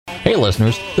Hey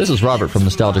listeners, this is Robert from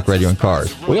Nostalgic Radio and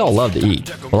Cars. We all love to eat.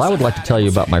 Well, I would like to tell you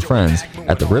about my friends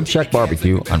at the Rib Shack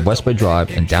Barbecue on West Bay Drive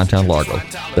in downtown Largo.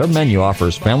 Their menu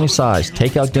offers family-sized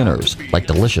takeout dinners like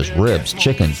delicious ribs,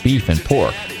 chicken, beef, and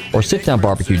pork, or sit-down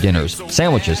barbecue dinners,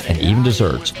 sandwiches, and even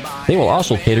desserts. They will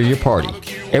also cater your party.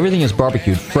 Everything is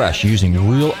barbecued fresh using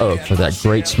real oak for that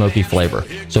great smoky flavor.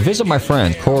 So visit my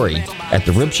friend Corey at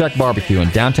the Rib Shack Barbecue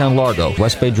in downtown Largo,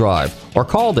 West Bay Drive, or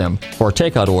call them for a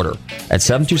takeout order at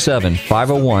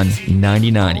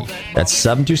 727-501-9090. That's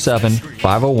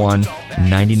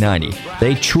 727-501-9090.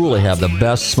 They truly have the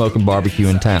best smoking barbecue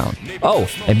in town. Oh,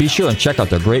 and be sure and check out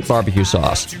their great barbecue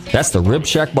sauce. That's the Rib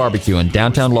Shack Barbecue in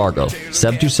downtown Largo,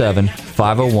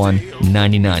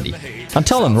 727-501-9090. I'm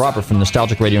telling Robert from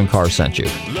Nostalgic Radio and Cars sent you.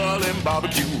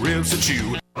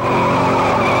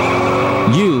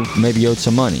 You may be owed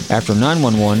some money. After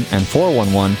 911 and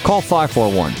 411, call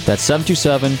 541. That's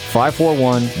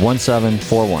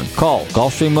 727-541-1741. Call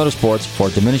Gulfstream Motorsports for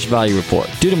a diminished value report.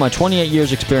 Due to my 28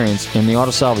 years experience in the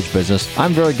auto salvage business,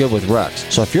 I'm very good with wrecks.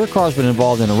 So if your car's been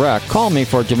involved in a wreck, call me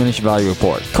for a diminished value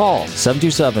report. Call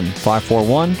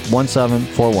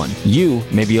 727-541-1741. You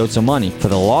may be owed some money for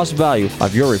the lost value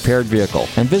of your repaired vehicle.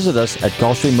 And visit us at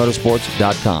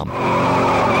GulfstreamMotorsports.com.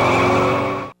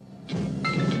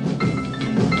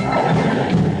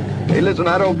 Hey, listen,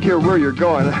 I don't care where you're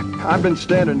going. I've been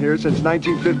standing here since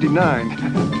 1959.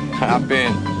 I've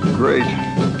been. Great.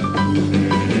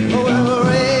 Well,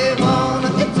 Raymond,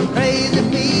 it's a crazy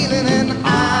feeling, and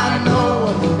I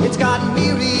know it's got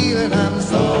me reeling. I'm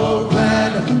so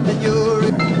glad that you're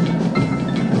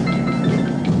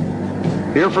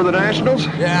Here for the Nationals?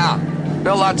 Yeah.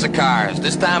 Build lots of cars.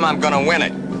 This time I'm gonna win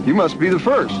it. You must be the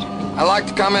first. I like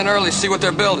to come in early, see what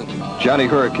they're building. Johnny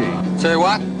Hurricane. Say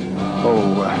what?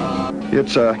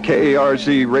 It's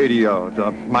KARZ Radio,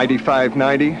 the Mighty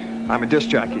 590. I'm a disc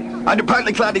jockey. Under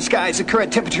partly cloudy skies, the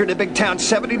current temperature in the big town,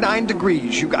 79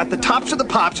 degrees. You got the tops of the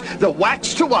pops, the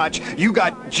wax to watch. You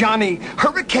got Johnny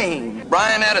Hurricane.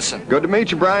 Brian Edison. Good to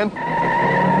meet you, Brian.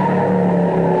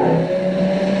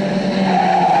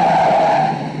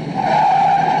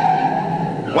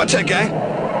 What's that, guy?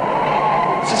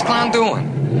 What's this clown doing?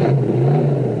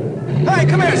 Hey,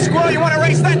 come here, squirrel. You want to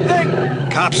race that thing?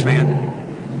 Cops, man.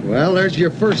 Well, there's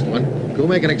your first one. Go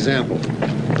make an example.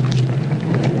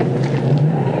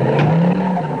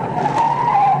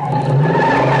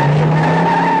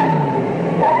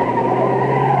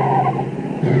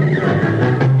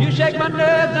 You shake my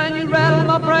nerves and you rattle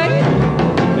my brain.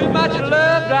 Too much of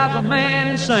love drives a man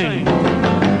insane.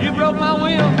 You broke my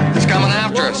will. He's coming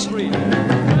after us.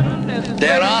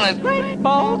 Dead on it. Great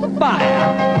balls of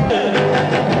fire.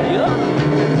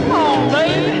 Come on,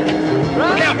 baby.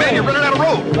 Look out, man. You're running out of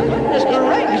road. This is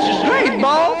great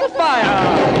balls of fire.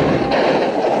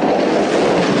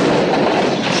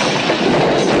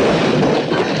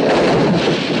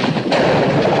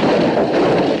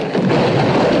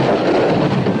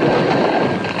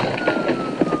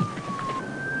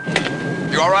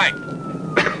 You all right?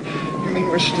 You mean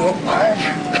we're still alive?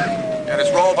 Yeah, this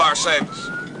roll bar saved us.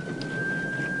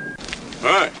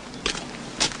 Hi.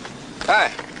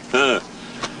 Hi.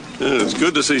 It's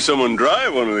good to see someone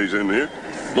drive one of these in here.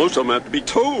 Most of them have to be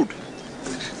towed.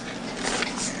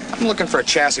 I'm looking for a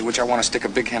chassis which I want to stick a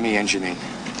big Hemi engine in.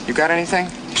 You got anything?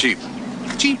 Cheap.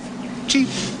 Cheap.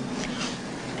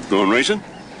 Going racing?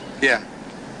 Yeah.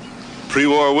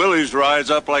 Pre-war Willys rides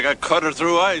up like a cutter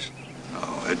through ice.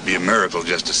 Oh, it'd be a miracle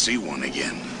just to see one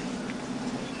again.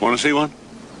 Want to see one?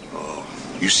 Oh,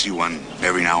 you see one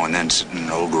every now and then sitting in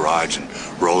an old garage in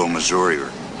Rollo, Missouri,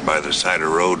 or by the side of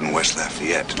the road in West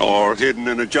Lafayette. Or hidden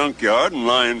in a junkyard in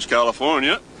Lyons,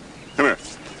 California. Come here.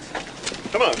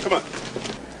 Come on.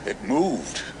 It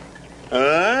moved.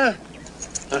 But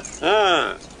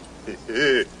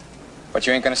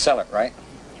you ain't gonna sell it, right?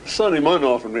 Sonny Munn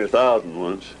offered me $1,000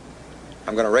 once.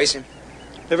 I'm gonna race him.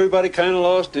 Everybody kind of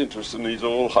lost interest in these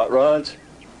old hot rods.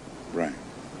 Right.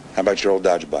 How about your old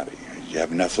Dodge body? You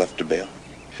have enough left to bail?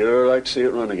 Sure like to see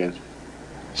it run again.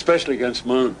 Especially against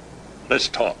Munn. Let's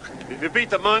talk. If you beat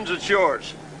the Munns, it's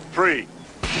yours. Free.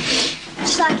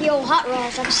 Just like the old hot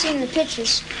rods I've seen in the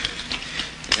pictures.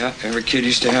 Yeah, every kid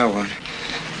used to have one.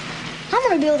 I'm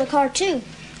gonna build a car too.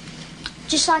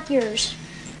 Just like yours.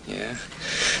 Yeah.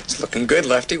 It's looking good,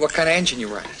 Lefty. What kind of engine you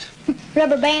running?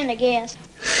 Rubber band, I guess.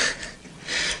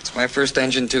 It's my first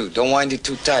engine, too. Don't wind it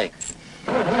too tight.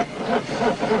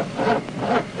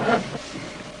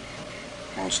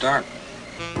 Won't start.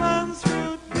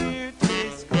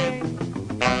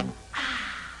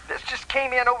 This just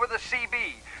came in over the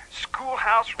CB.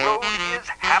 Schoolhouse Road is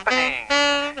happening.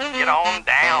 Get on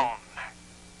down.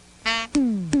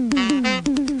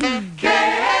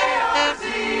 KARZ.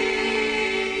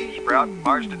 out.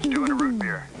 Marsden's doing a root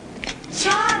beer.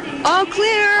 All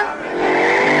clear.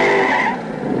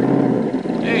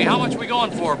 Hey, how much we going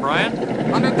for, Brian?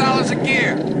 $100 a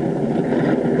gear.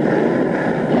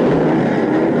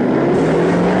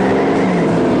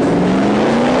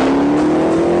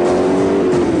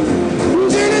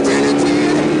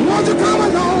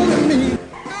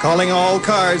 Calling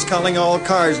all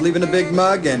cars, leaving a big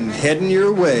mug and heading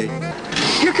your way.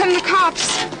 Here come the cops.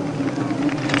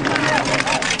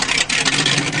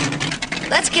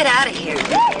 Let's get out of here.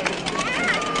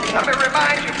 Let me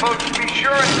remind you folks to be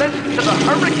sure and listen to the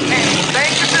Hurricane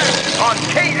Danger News on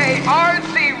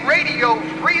KARZ Radio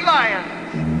Free Lion.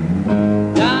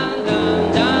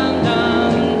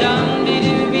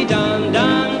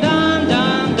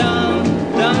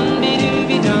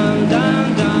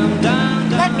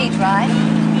 Let me drive.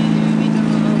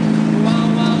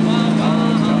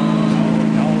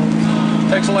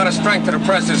 Takes a lot of strength to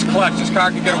depress this clutch. This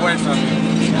car can get away from you.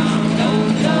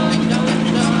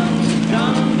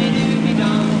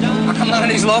 How come none of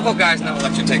these local guys never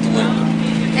let you take the wheel?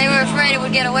 They were afraid it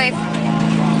would get away from me.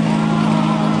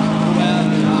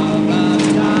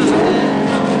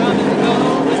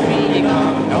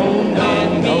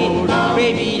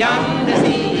 Baby, under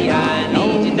sea, I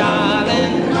need you,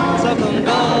 darling. So come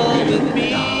go with me.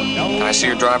 Can I see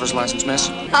your driver's license, miss?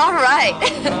 All right.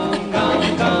 So come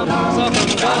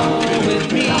go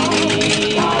with me.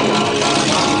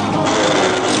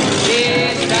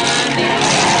 Yes, darling.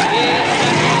 Yes,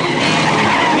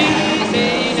 darling. Please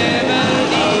say you never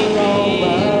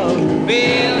leave me.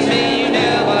 Bill, say you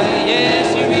never. Yes,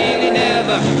 you really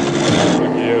never.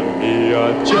 Give me a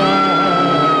chance.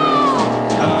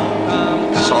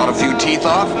 Sawed a few teeth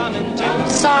off?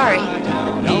 Sorry.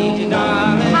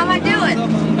 How am I doing?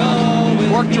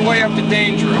 Worked your way up to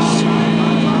dangerous.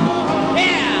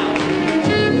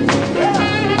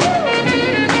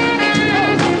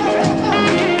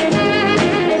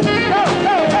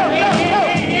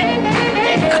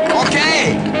 Okay.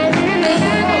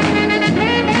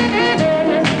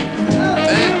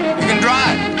 Hey, you can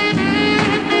drive.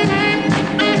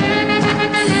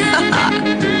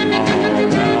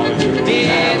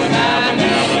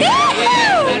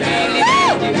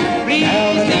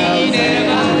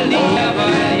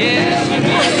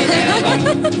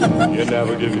 You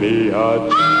never give me a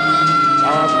chop.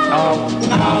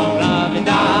 Loving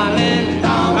darling,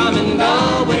 come and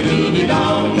go with me.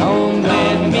 Don't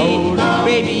let me,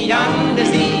 baby, under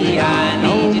sea. I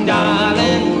need you,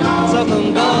 darling, so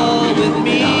come go with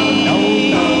me.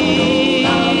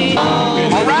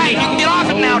 All right, you can get off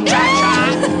it now,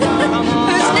 Cha-Cha.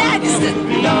 Who's next?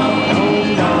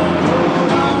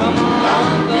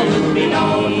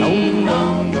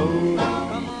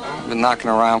 Been knocking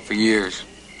around for years.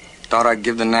 Thought I'd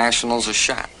give the Nationals a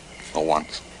shot for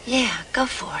once. Yeah, go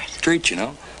for it. Street, you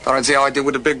know. Thought I'd see how I did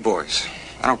with the big boys.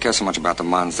 I don't care so much about the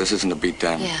Muns. This isn't to beat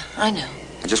them. Yeah, I know.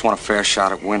 I just want a fair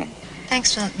shot at winning.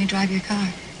 Thanks for letting me drive your car.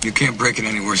 You can't break it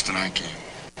any worse than I can.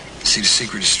 See, the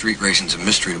secret of street racing's a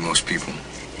mystery to most people.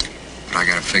 But I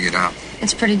got it figured out.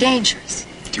 It's pretty dangerous.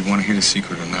 Do you want to hear the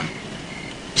secret or not?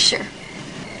 Sure.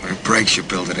 When it breaks, you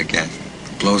build it again.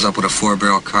 If it blows up with a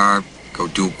 4-barrel carb, go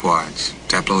dual quads. If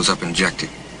that blows up, inject it.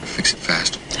 Fix it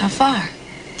fast. How far?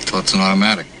 Till it's an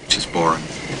automatic, which is boring.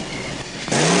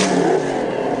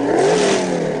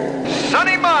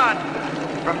 Sonny Munn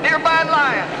from nearby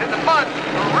Lions in the Munn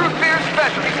root beer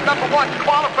special. He's the #1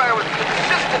 qualifier with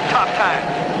consistent top time.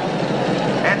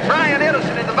 And Brian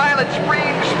Edison in the Violet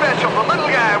Springs special, the little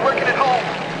guy working at home.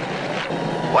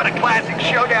 What a classic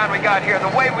showdown we got here. The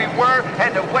way we were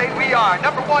and the way we are.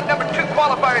 #1, #2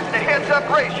 qualifiers in a heads-up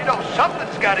race. You know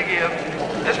something's got to give.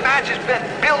 This match has been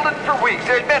building for weeks.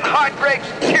 There's been heartbreaks,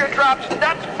 teardrops,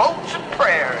 nuts, bolts, and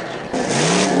prayers.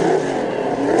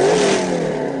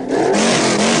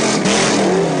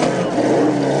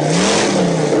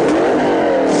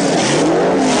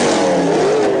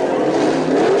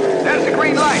 There's the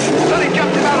green light. Sonny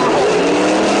jumped him out of the hole.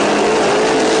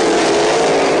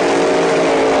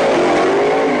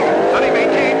 Sonny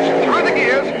maintains through the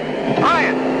gears.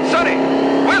 Brian, Sonny,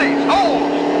 Willie's,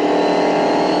 holds.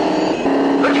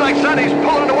 Looks like Sonny's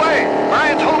pulling away.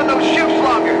 Brian's holding those shifts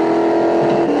longer.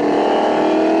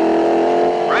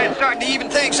 Brian's starting to even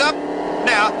things up.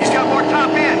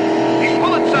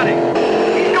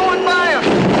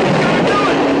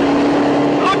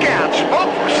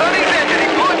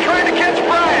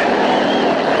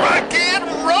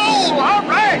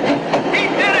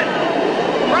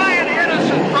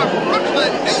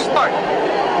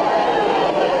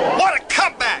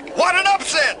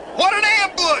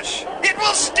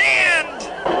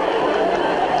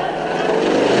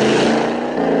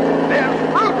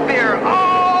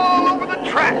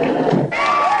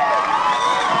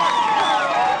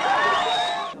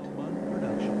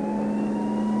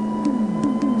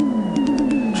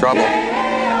 Trouble.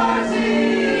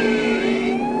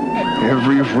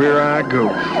 Everywhere I go.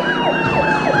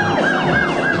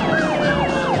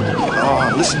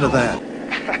 Oh, listen to that.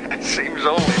 Seems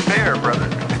only fair, brother.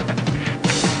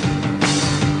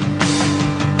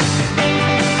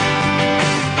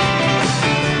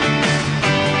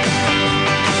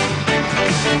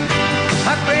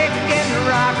 I'm breaking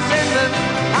rocks in the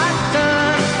hot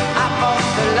sun. I fought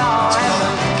the law and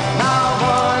the law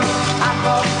won. I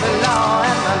fought the law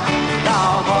and the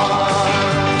law won.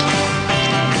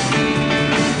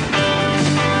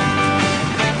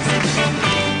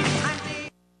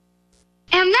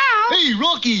 And now... Hey,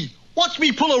 Rocky, watch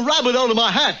me pull a rabbit out of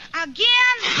my hat. Again?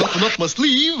 Nothing up my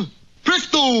sleeve.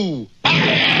 Presto!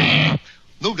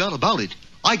 No doubt about it.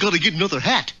 I gotta get another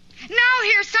hat. Now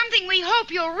here's something we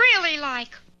hope you'll really like.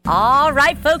 All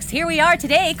right, folks, here we are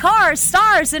today. Cars,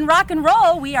 stars, and rock and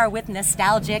roll. We are with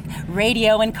nostalgic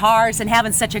radio and cars and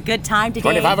having such a good time today.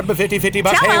 25 of them, 50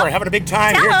 bucks. Hey, we're having a big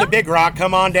time. Tell Here's them. the big rock.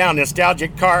 Come on down.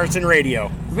 Nostalgic cars and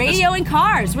radio. Radio and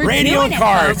cars. We're Radio doing and it,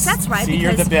 cars. folks. That's right. See, you're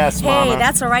because, the best, hey, Mama.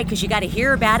 that's all right, because you got to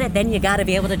hear about it, then you got to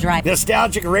be able to drive.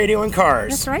 Nostalgic radio and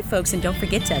cars. That's right, folks, and don't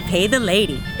forget to pay the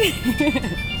lady.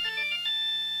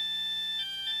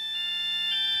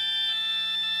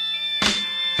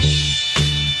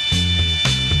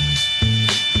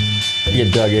 You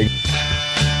dug it.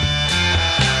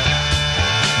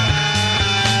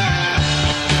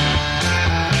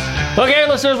 Okay,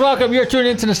 listeners, welcome. You're tuned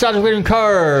into Nostalgic Radio and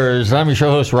Cars. I'm your show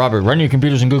host, Robert. Run your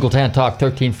computers and Google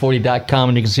TanTalk1340.com,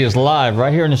 and you can see us live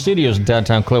right here in the studios in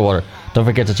downtown Clearwater. Don't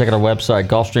forget to check out our website,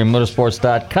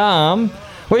 GulfstreamMotorsports.com,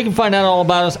 where you can find out all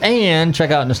about us and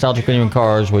check out Nostalgic Radio and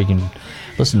Cars, where you can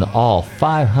listen to all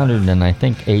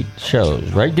 508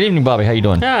 shows, right? Good evening, Bobby. How you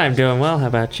doing? Yeah, I'm doing well. How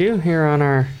about you? Here on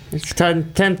our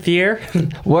 10th year.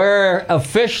 We're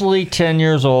officially 10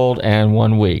 years old and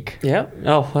 1 week. Yep.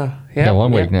 Oh, wow. Yeah,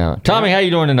 1 week now. Tommy, how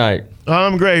you doing tonight?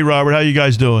 I'm great, Robert. How you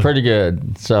guys doing? Pretty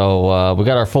good. So we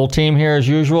got our full team here as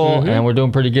usual, and we're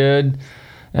doing pretty good.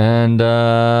 And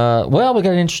well, we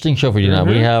got an interesting show for you tonight.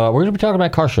 We're going to be talking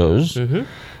about car shows,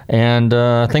 and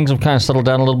things have kind of settled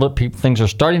down a little bit. Things are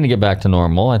starting to get back to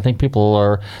normal. I think people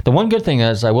are. The one good thing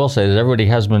is, I will say, that everybody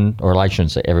has been, or I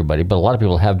shouldn't say everybody, but a lot of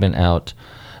people have been out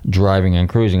driving and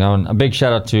cruising. A big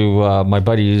shout out to my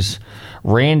buddies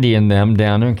Randy and them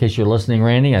down there. In case you're listening,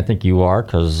 Randy, I think you are,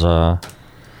 because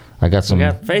I got some. We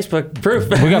got Facebook proof.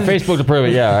 We got Facebook to prove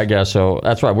it. Yeah, I guess so.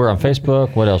 That's right. We're on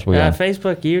Facebook. What else we got?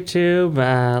 Facebook, YouTube,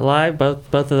 live.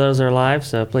 Both of those are live.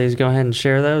 So please go ahead and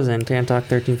share those, and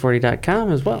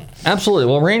TanTalk1340.com as well. Absolutely.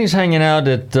 Well, Randy's hanging out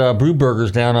at Brew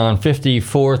Burgers down on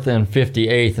 54th and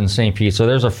 58th in St. Pete. So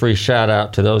there's a free shout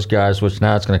out to those guys. Which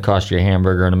now it's going to cost you a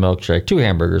hamburger and a milkshake, 2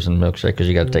 hamburgers and a milkshake, because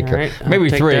you got to take care. Right.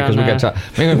 Maybe 3 because we got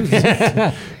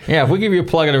time. Yeah, if we give you a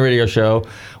plug in a radio show,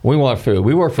 we want food.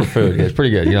 We work for food. It's pretty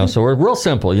good, So we're real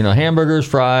simple, hamburgers,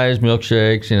 fries,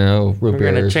 milkshakes, root We're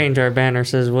going to beers. change our banner.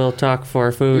 Says we'll talk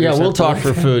for food. Yeah, or we'll talk something for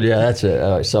like that. food. Yeah, that's it.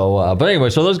 All right, so, but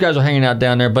anyway, so those guys are hanging out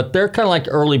down there, but they're kind of like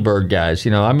early bird guys.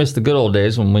 I miss the good old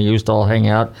days when we used to all hang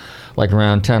out like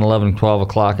around 10, 11, 12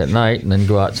 o'clock at night, and then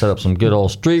go out and set up some good old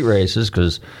street races,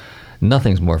 because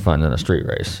nothing's more fun than a street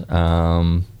race.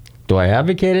 Do I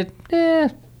advocate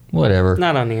it? Whatever.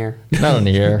 Not on the air. Not on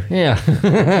the air.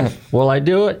 Yeah. Will I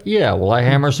do it? Yeah. Will I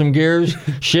hammer some gears?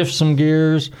 Shift some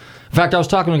gears? In fact, I was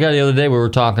talking to a guy the other day. We were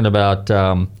talking about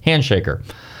handshaker.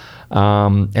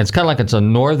 It's kind of like it's a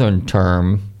northern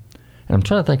term. And I'm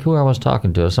trying to think who I was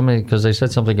talking to. Somebody, because they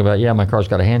said something about, my car's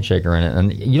got a handshaker in it.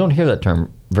 And you don't hear that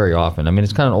term very often. I mean,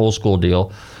 it's kind of an old school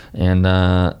deal. And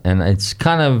it's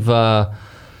kind of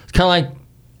like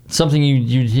something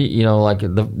you like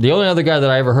the only other guy that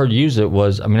I ever heard use it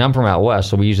was, I'm from out west,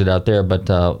 so we use it out there, but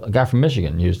a guy from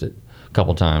Michigan used it a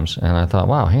couple times, and I thought,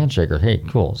 wow, handshaker, hey,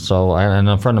 cool. So and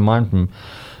a friend of mine from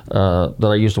that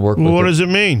I used to work with. What does it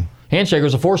mean? Handshaker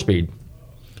is a 4-speed.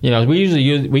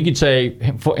 We could say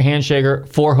handshaker,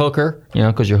 4-hooker,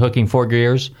 because you're hooking 4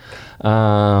 gears.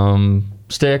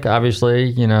 Stick, obviously,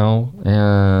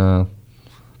 I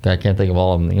can't think of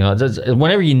all of them.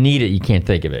 Whenever you need it, you can't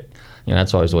think of it.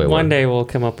 That's always the way it works. One day we'll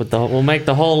come up with we'll make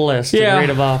the whole list and read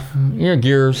them off.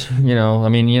 Gears, you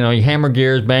hammer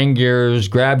gears, bang gears,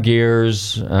 grab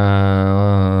gears,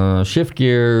 shift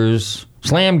gears,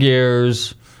 slam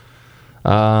gears.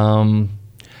 You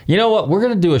know what? We're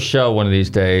going to do a show one of these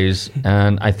days,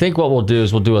 and I think what we'll do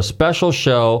is we'll do a special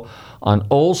show on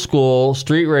old school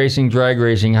street racing, drag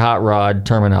racing, hot rod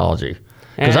terminology.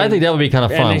 Because I think that would be kind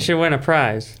of fun. And they should win a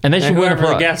prize. And they should win a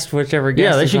whoever prize. guessed, whichever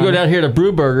guest. Yeah, they should go down here to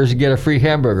Brew Burgers and get a free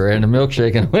hamburger and a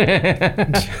milkshake.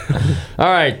 All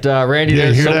right, Randy.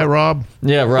 You hear that, Rob?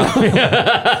 Yeah, Rob. I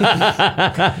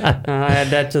add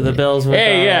that to the bills. With,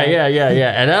 Hey,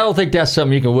 yeah. And I don't think that's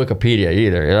something you can Wikipedia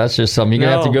either. That's just something you're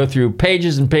going to have to go through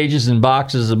pages and pages and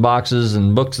boxes and boxes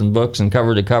and books and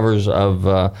cover to covers of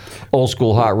old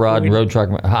school hot rod and road truck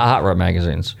hot rod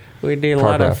magazines. We need a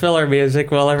lot of filler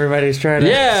music while everybody's trying to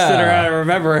sit around and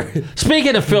remember.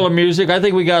 Speaking of filler music, I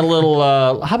think we got a little.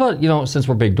 How about, since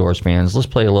we're big Doors fans, let's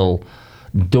play a little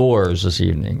Doors this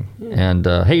evening. And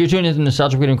hey, you're tuning in to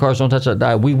Nostalgic Radio and Cars. Don't touch that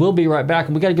dial. We will be right back,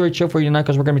 and we got a great show for you tonight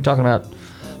because we're going to be talking about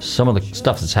some of the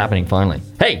stuff that's happening finally.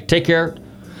 Hey, take care,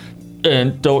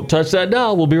 and don't touch that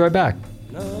dial. We'll be right back.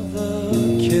 Another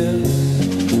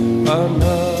kiss,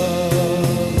 another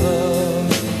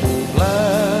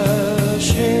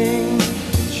flashing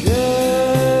gems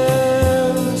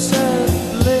and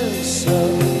bliss,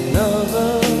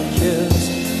 another kiss,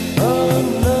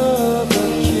 another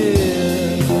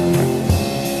kiss.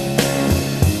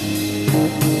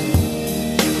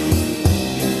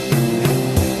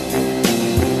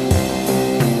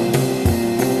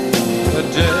 The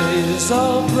days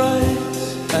are bright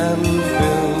and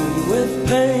filled with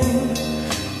pain,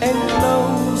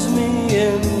 enclose me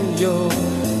in your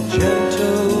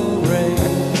gentle rain.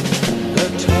 The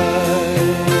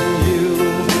time you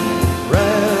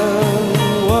ran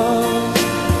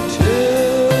was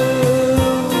too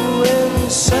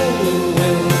insane.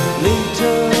 We'll meet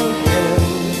again,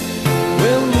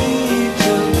 we'll meet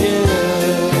again.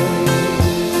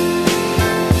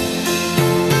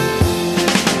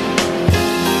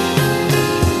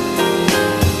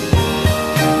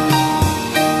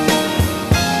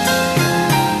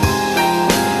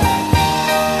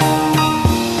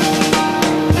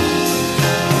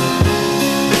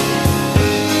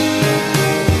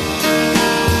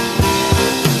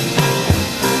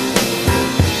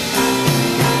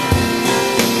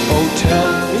 Oh,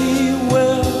 tell me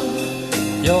where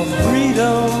your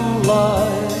freedom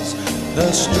lies.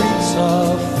 The streets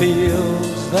are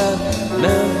fields that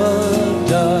never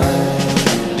die.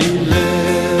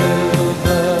 Deliver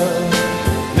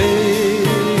me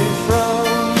from.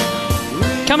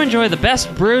 Come enjoy the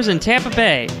best brews in Tampa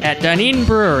Bay at Dunedin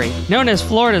Brewery. Known as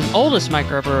Florida's oldest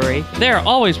microbrewery, they are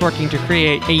always working to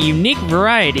create a unique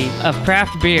variety of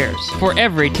craft beers for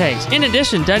every taste. In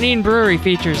addition, Dunedin Brewery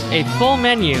features a full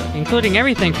menu, including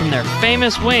everything from their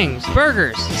famous wings,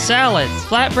 burgers, salads,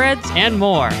 flatbreads, and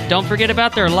more. Don't forget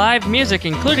about their live music,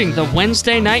 including the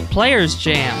Wednesday Night Players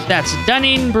Jam. That's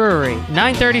Dunedin Brewery,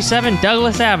 937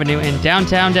 Douglas Avenue in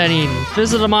downtown Dunedin.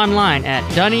 Visit them online at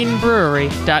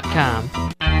DunedinBrewery.com.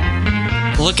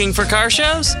 Looking for car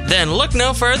shows? Then look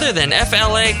no further than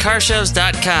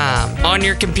FLACarshows.com. On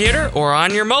your computer or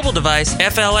on your mobile device,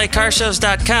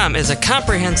 FLACarshows.com is a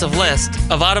comprehensive list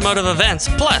of automotive events,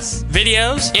 plus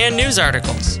videos and news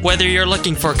articles. Whether you're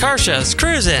looking for car shows,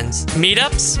 cruise-ins,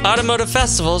 meetups, automotive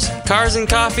festivals, cars and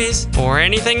coffees, or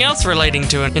anything else relating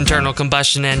to an internal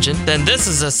combustion engine, then this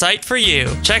is a site for you.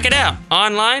 Check it out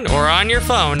online or on your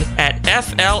phone at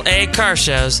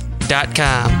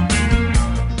FLACarshows.com.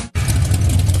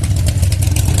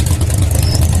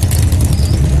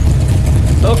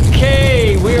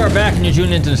 Okay, we are back, and you're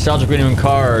tuning into Nostalgic Radio and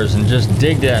Cars, and just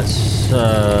dig that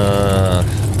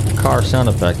car sound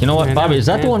effect. You know what, Bobby? Is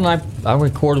that the one I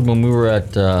recorded when we were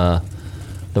at the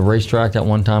racetrack that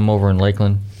one time over in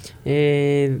Lakeland?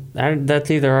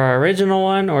 That's either our original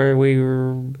one or we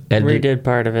redid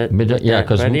part of it. Yeah,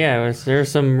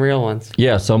 there's some real ones.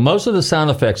 Yeah, so most of the sound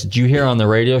effects that you hear on the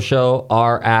radio show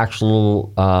are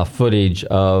actual footage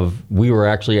of we were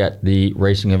actually at the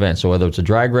racing event. So whether it's a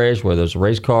drag race, whether it's a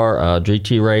race car, a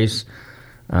GT race.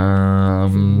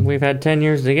 We've had 10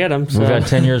 years to get them. So. We've had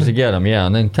 10 years to get them, yeah.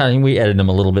 And then kind of we edit them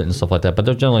a little bit and stuff like that. But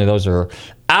generally those are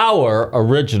our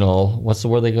original. What's the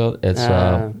word they go? It's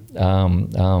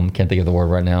can't think of the word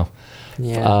right now.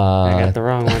 Yeah, I got the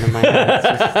wrong one in my head. It's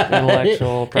just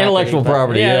intellectual property. Intellectual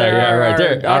property. Yeah, right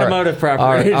there. Automotive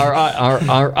property.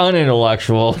 Our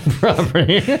unintellectual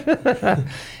property.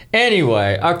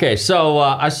 Anyway, okay. So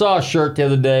I saw a shirt the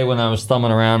other day when I was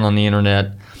thumbing around on the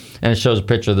internet. And it shows a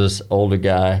picture of this older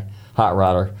guy, hot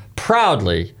rodder,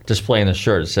 proudly displaying the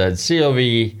shirt. It said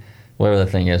COV, whatever the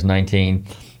thing is, 19,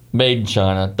 made in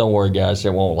China. Don't worry, guys,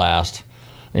 it won't last.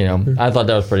 I thought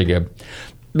that was pretty good.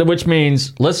 Which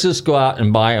means let's just go out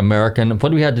and buy American. What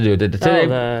do we have to do today?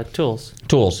 The tools.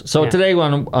 Tools. So today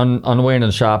on the way into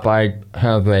the shop, I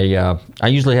have I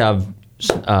usually have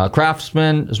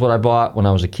Craftsman is what I bought when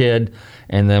I was a kid.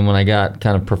 And then when I got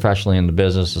kind of professionally in the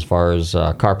business as far as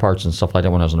car parts and stuff like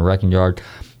that when I was in the wrecking yard,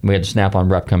 we had Snap-on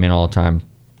rep come in all the time.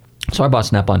 So I bought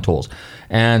Snap-on tools.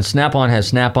 And Snap-on has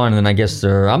Snap-on, and then I guess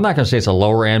I'm not going to say it's a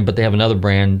lower end, but they have another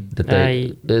brand that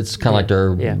it's kind of like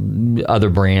their other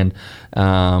brand,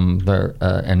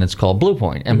 and it's called Blue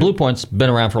Point. And Blue Point's been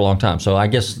around for a long time. So I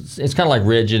guess it's kind of like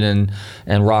Ridgid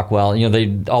and Rockwell. You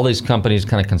know, all these companies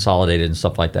kind of consolidated and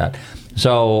stuff like that.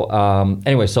 So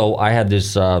anyway, so I had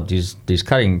these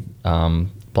cutting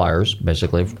pliers,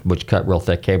 basically, which cut real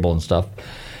thick cable and stuff.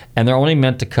 And they're only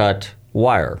meant to cut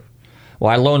wire.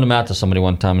 Well, I loaned them out to somebody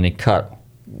one time, and he cut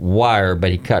wire,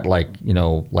 but he cut like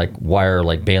wire,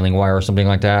 like baling wire or something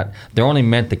like that. They're only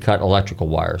meant to cut electrical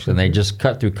wires, and they just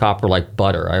cut through copper like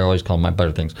butter. I always call them my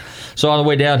butter things. So on the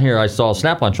way down here, I saw a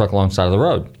Snap-on truck alongside of the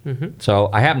road.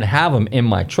 So I happen to have them in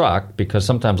my truck because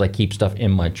sometimes I keep stuff in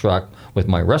my truck with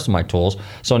my rest of my tools.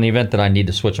 So in the event that I need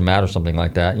to switch them out or something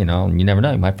like that, you know, and you never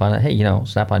know, you might find out, hey, you know,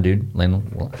 Snap-on dude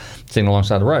sitting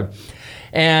alongside the road.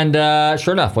 And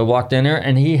sure enough, we walked in there,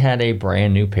 and he had a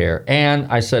brand new pair.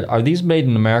 And I said, are these made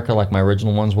in America like my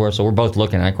original ones were? So we're both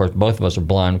looking. And of course, both of us are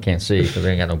blind. We can't see because we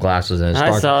ain't got no glasses. And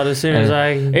I saw it as soon as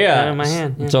I got it in my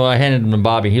hand. Yeah. So I handed him to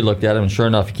Bobby. He looked at him, and sure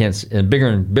enough, he can't see. And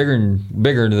bigger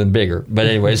than bigger. But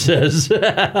anyway, it says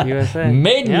USA.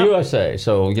 Made in USA.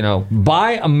 So, you know,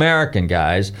 buy American,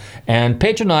 guys, and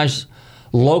patronize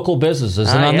local businesses.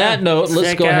 And on that note,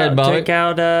 let's go ahead, Bobby.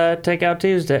 Takeout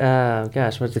Tuesday.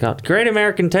 Gosh, what's it called? Great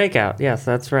American Takeout. Yes,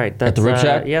 that's right. That's, at the Rib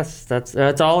Shack? Yes,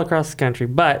 it's all across the country.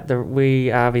 But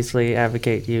we obviously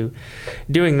advocate you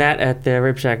doing that at the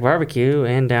Rib Shack Barbecue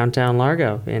in downtown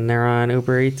Largo. And they're on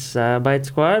Uber Eats Bite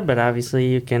Squad. But obviously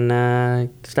you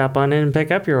can stop on in and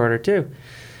pick up your order too.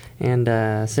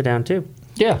 And sit down too.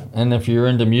 Yeah, and if you're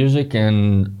into music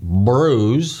and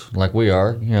brews, like we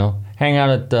are, you know, hang out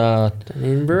at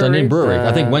Dunedin Brewery.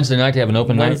 I think Wednesday night they have an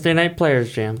open night. Wednesday night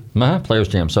Players Jam. Players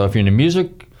Jam. So if you're into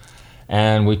music,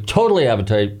 and we totally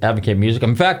advocate music.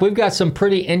 In fact, we've got some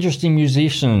pretty interesting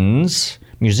musicians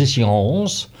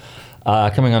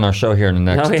coming on our show here in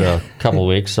the next couple of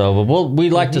weeks. So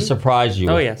we'd like to surprise you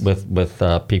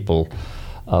with people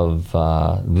of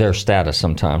their status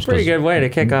sometimes. Pretty good way to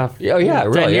kick off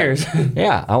 10 years.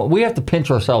 Yeah. We have to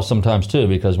pinch ourselves sometimes too,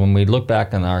 because when we look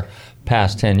back on our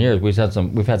past 10 years, we've had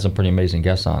some pretty amazing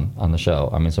guests on the show.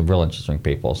 I mean, some real interesting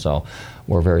people. So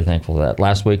we're very thankful for that.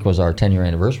 Last week was our 10-year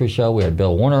anniversary show. We had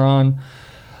Bill Warner on.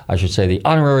 I should say the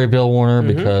honorary Bill Warner,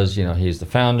 because, you know, he's the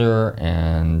founder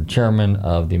and chairman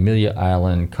of the Amelia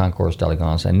Island Concours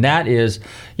d'Elegance. And that is,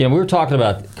 you know, we were talking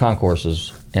about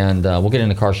concourses, and we'll get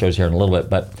into car shows here in a little bit,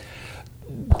 but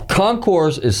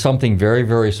concours is something very,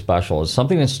 very special. It's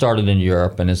something that started in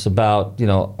Europe, and it's about, you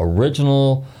know,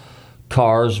 original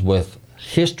cars with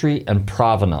history and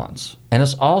provenance. And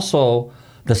it's also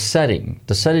the setting.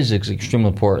 The setting is extremely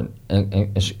important.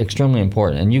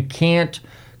 And you can't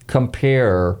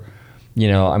compare, you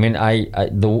know, I mean,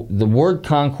 the word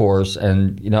concourse,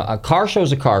 and, you know, a car show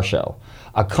is a car show.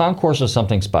 A concourse is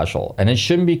something special, and it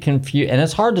shouldn't be confused. And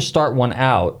it's hard to start one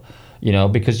out, you know,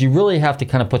 because you really have to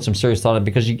kind of put some serious thought in it,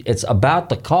 because it's about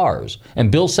the cars.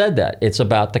 And Bill said that. It's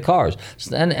about the cars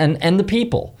and the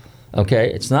people.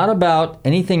 Okay, it's not about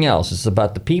anything else. It's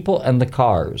about the people and the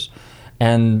cars.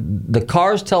 And the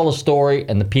cars tell a story,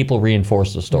 and the people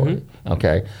reinforce the story.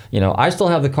 Okay, you know, I still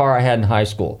have the car I had in high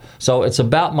school, so it's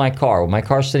about my car. When my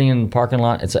car's sitting in the parking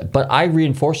lot, but I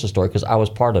reinforce the story because I was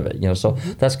part of it. You know, so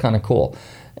that's kind of cool.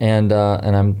 And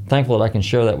I'm thankful that I can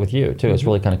share that with you too. It's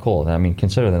really kind of cool. I mean,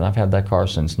 consider that I've had that car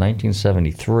since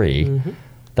 1973.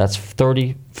 That's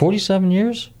 47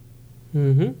 years.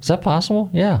 Is that possible?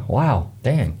 Yeah. Wow.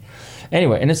 Dang.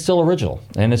 Anyway, and it's still original,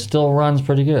 and it still runs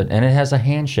pretty good, and it has a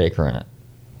handshaker in it,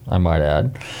 I might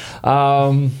add.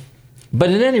 But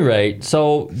at any rate,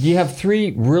 so you have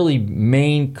three really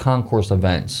main concourse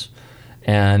events,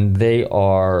 and they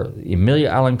are Amelia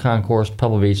Island Concourse,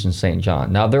 Pebble Beach, and St.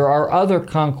 John. Now, there are other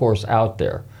concourse out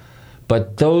there,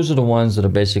 but those are the ones that are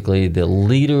basically the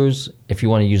leaders, if you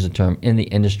want to use the term, in the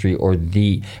industry,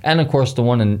 and of course the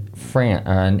one in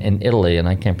in Italy, and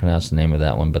I can't pronounce the name of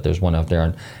that one, but there's one out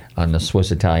there on the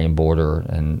Swiss-Italian border,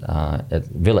 and at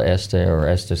Villa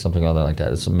Este, something like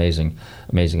that. It's an amazing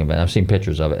event. I've seen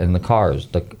pictures of it. And the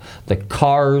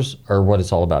cars are what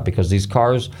it's all about, because these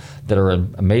cars that are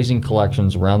in amazing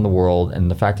collections around the world,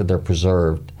 and the fact that they're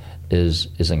preserved is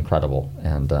incredible.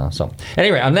 And so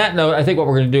anyway, on that note, I think what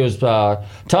we're going to do is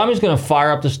Tommy's going to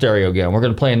fire up the stereo again. We're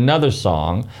going to play another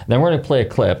song, then we're going to play a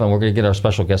clip, and we're going to get our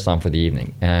special guest on for the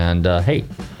evening. And hey,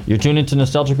 you're tuned into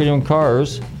Nostalgic Radio and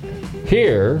Cars.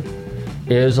 Here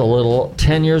is a little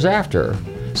 10 years after.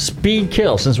 Speed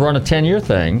Kill. Since we're on a 10-year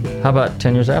thing, how about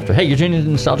 10 years after? Hey, you're tuning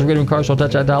into Nostalgic Radio and Cars, so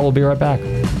touch that dial. We'll be right back.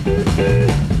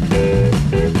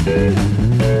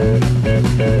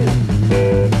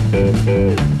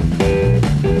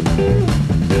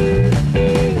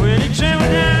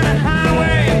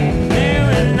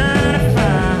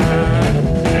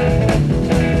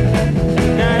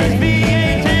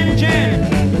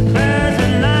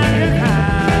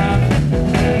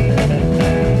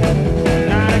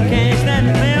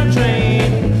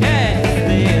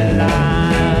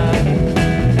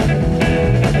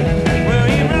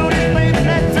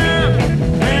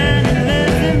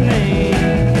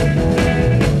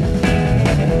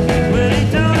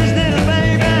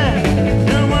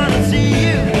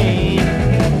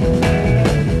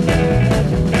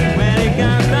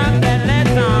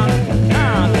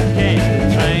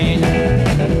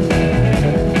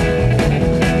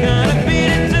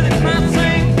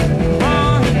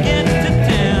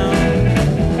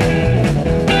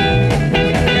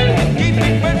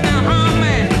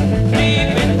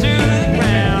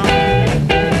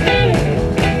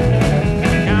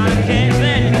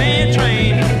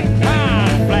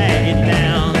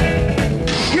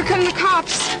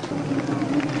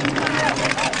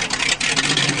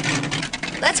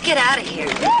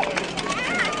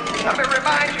 Let me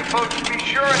remind you folks to be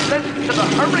sure and listen to the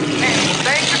Hurricane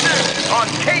Danger News on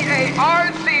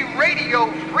KARC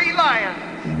Radio Free Lion.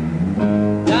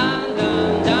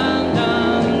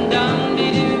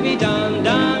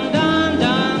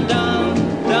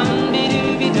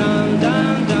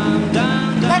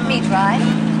 Let me drive.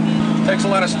 Takes a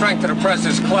lot of strength to press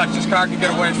this clutch. This car can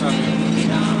get away from you.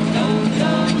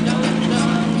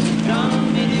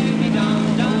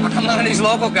 How come none of these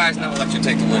local guys never let you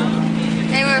take the wheel?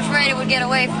 They were afraid it would get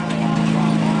away from me.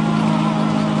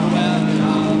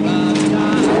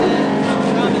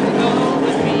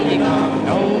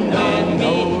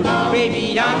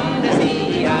 Baby, I'm the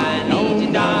sea. I need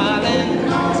you, darling.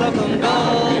 So come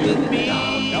go with me.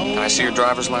 Can I see your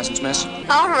driver's license, miss?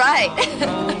 All right. So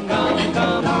come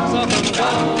go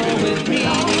with me.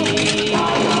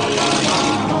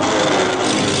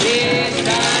 Yes,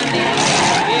 darling.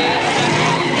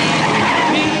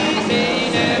 Please say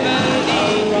you never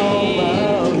leave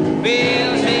me.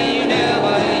 Bill, say you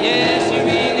never. Yes, you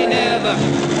really never.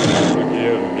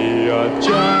 Give me a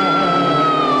chance.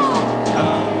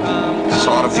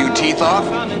 Sawed a few teeth off?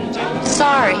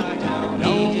 Sorry.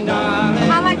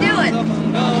 How'd I do it?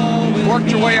 Worked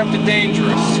your way up to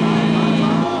dangerous.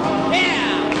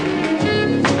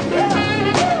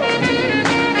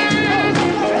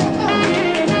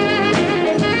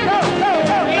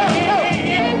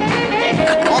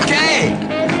 Okay.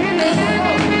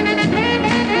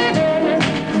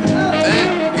 Then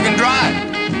you can drive.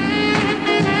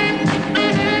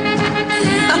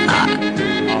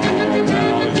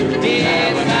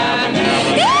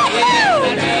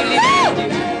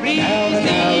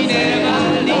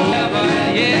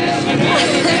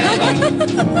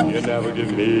 You never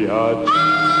give me a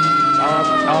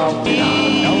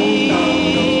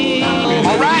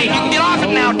All right, you can get off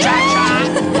it now, Cha-Cha.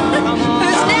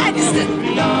 Who's next?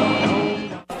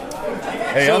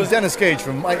 Hey, I'm Dennis Gage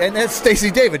from, and that's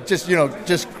Stacey David. Just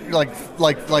like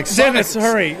Dennis, Sonic,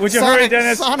 hurry! Would you Sonic, hurry,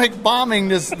 Dennis? Sonic bombing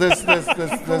this.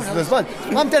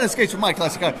 I'm Dennis Gage from My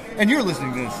Classic Car, and you're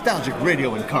listening to Nostalgic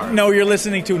Radio and Cars. No, you're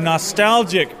listening to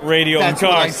Nostalgic Radio and That's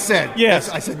Cars. what I said. Yes,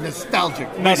 I said nostalgic.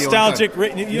 Nostalgic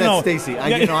Radio. Radio. That's Stacey.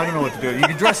 I don't know what to do. You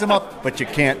can dress him up, but you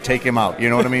can't take him out. You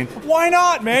know what I mean? Why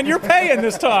not, man? You're paying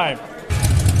this time.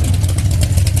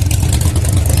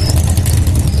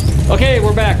 Okay,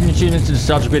 we're back. You're tuning into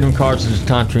Nostalgic Radio and Cars. It's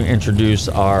time to introduce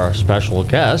our special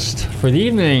guest for the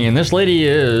evening. And this lady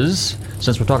is,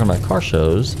 since we're talking about car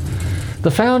shows, the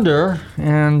founder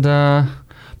and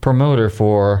promoter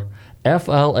for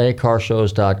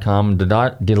FLACarshows.com.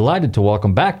 Delighted to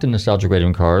welcome back to Nostalgic Radio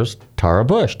and Cars, Tara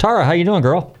Bush. Tara, how you doing,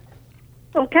 girl?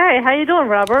 Okay, how you doing,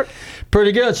 Robert?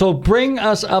 Pretty good. So bring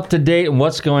us up to date on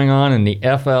what's going on in the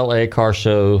FLA car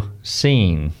show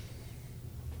scene.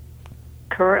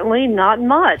 Currently, not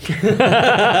much.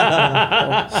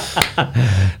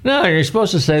 No, you're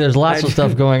supposed to say there's lots of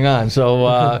stuff going on. So,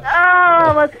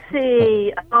 let's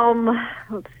see.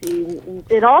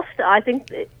 It all. I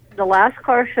think the last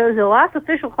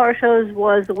official car shows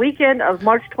was the weekend of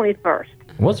March 21st.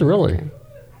 Was it really?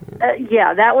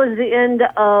 Yeah, that was the end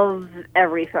of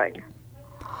everything.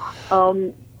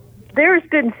 There's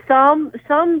been some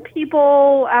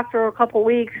people after a couple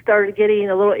weeks started getting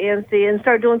a little antsy and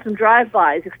started doing some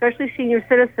drive-bys, especially senior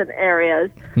citizen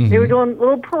areas. Mm-hmm. They were doing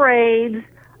little parades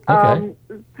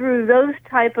through those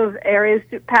type of areas,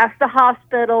 past the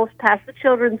hospitals, past the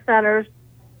children's centers,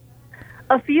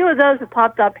 a few of those have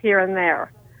popped up here and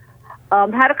there.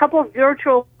 Had a couple of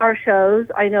virtual car shows.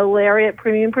 I know Larry at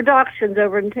Premium Productions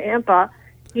over in Tampa.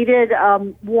 He did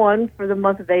one for the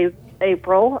month of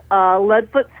April.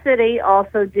 Leadfoot City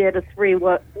also did a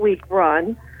 3-week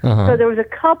run. So there was a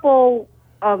couple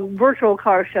virtual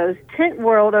car shows. Tint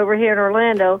World over here in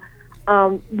Orlando,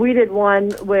 we did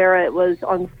one where it was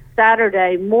on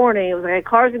Saturday morning. It was like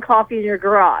cars and coffee in your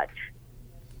garage.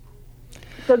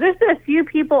 So there's been a few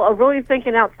people are really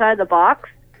thinking outside the box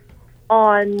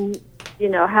on,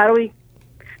 how do we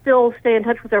still stay in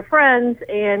touch with our friends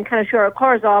and kind of show our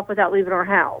cars off without leaving our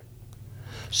house.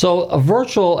 So a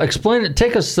virtual, explain it,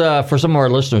 take us for some of our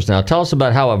listeners now, tell us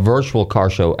about how a virtual car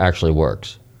show actually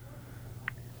works.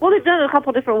 Well, they've done it a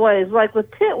couple different ways. Like with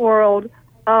Tint World,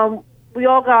 we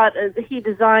all got, he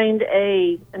designed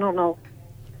I don't know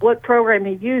what program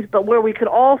he used, but where we could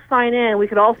all sign in, we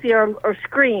could all see our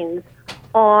screens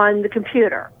on the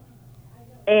computer.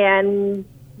 And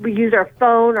we used our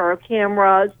phone or our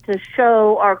cameras to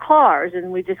show our cars,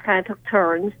 and we just kind of took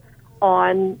turns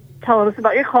on telling us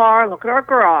about your car and look at our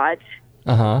garage.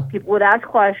 People would ask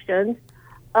questions.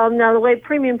 Now, the way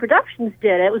Premium Productions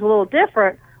did it was a little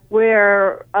different,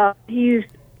 where he used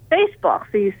Facebook.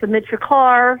 So you submit your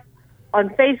car on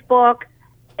Facebook,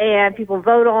 and people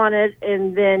vote on it,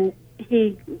 and then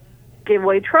he gave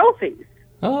away trophies.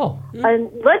 And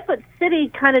Leadfoot City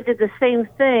kind of did the same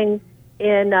thing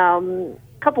in a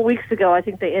couple weeks ago. I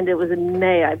think they ended, it was in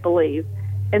May, I believe.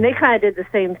 And they kind of did the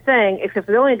same thing, except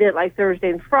they only did it like Thursday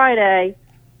and Friday,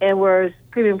 and whereas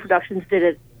Premium Productions did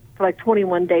it for like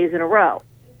 21 days in a row.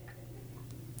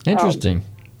 Interesting.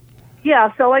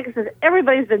 Yeah, so like I said,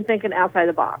 everybody's been thinking outside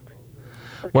the box.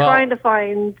 Trying to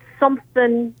find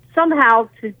something, somehow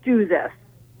to do this.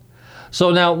 So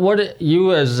now, what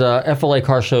you as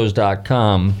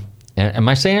FLAcarshows.com, am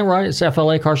I saying it right? It's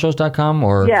FLAcarshows.com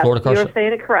or Florida Car Show? You're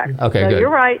saying it correct. Okay, so good. You're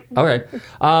right. Okay.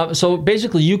 So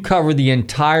basically, you cover the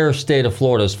entire state of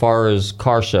Florida as far as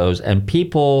car shows, and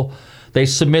people, they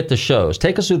submit the shows.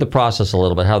 Take us through the process a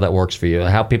little bit, how that works for you,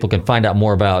 how people can find out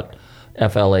more about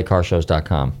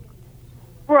FLAcarshows.com.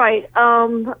 Right.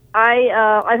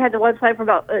 I've had the website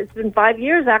for it's been 5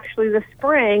 years actually this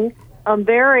spring.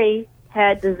 Barry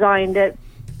had designed it,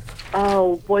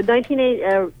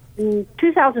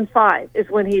 2005 is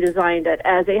when he designed it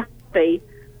as a hobby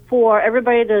for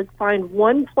everybody to find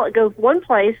go one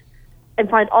place and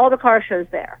find all the car shows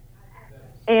there.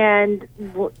 And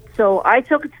so I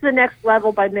took it to the next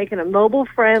level by making it mobile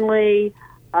friendly,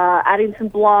 adding some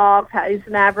blogs, adding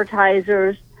some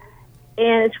advertisers,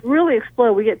 and it's really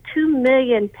exploded. We get 2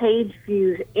 million page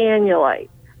views annually.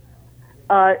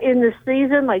 In the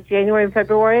season, like January and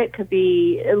February, it could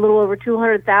be a little over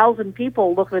 200,000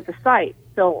 people looking at the site.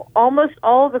 So almost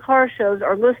all of the car shows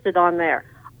are listed on there.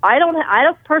 I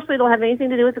personally don't have anything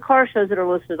to do with the car shows that are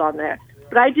listed on there,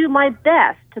 but I do my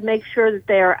best to make sure that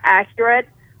they are accurate.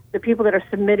 The people that are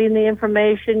submitting the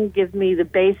information give me the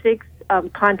basics,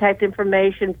 contact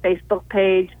information, Facebook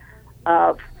page,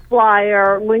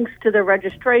 flyer, links to the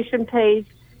registration page,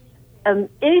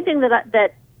 anything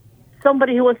that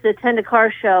somebody who wants to attend a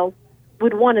car show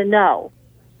would want to know.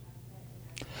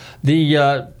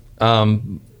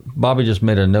 Bobby just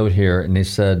made a note here, and he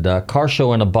said, car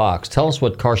show in a box. Tell us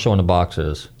what car show in a box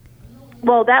is.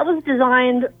 Well, that was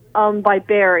designed by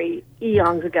Barry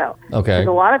eons ago. Okay. There's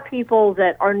a lot of people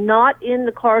that are not in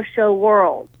the car show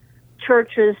world.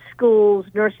 Churches, schools,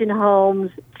 nursing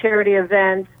homes, charity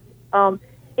events,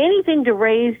 anything to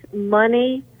raise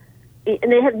money,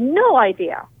 and they have no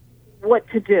idea what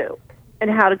to do and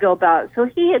how to go about it. So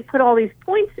he had put all these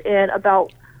points in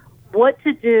about what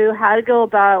to do, how to go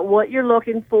about it, what you're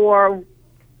looking for,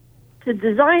 to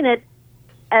design it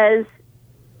as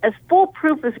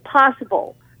foolproof as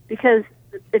possible. Because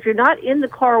if you're not in the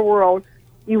car world,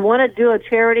 you want to do a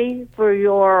charity for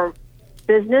your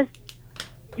business,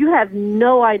 you have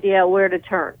no idea where to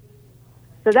turn.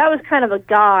 So that was kind of a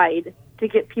guide to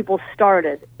get people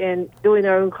started in doing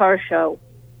their own car show,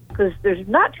 because there's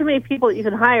not too many people that you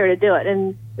can hire to do it.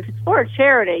 And if it's for a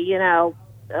charity, you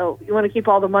want to keep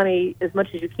all the money as much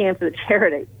as you can for the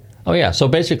charity. Oh, yeah. So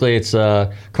basically it's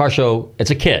a car show. It's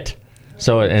a kit.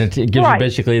 So it gives you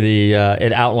basically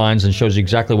it outlines and shows you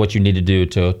exactly what you need to do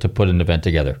to put an event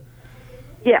together.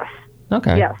 Yes.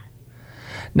 Okay. Yes.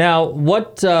 Now,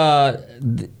 what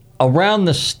around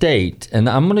the state, and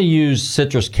I'm going to use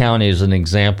Citrus County as an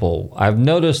example, I've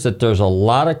noticed that there's a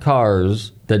lot of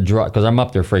cars that drive, because I'm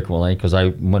up there frequently, because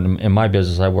when in my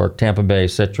business I work Tampa Bay,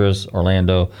 Citrus,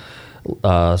 Orlando,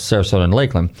 Sarasota, and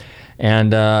Lakeland.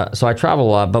 And so I travel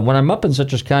a lot. But when I'm up in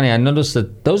Citrus County, I notice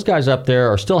that those guys up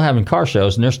there are still having car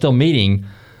shows, and they're still meeting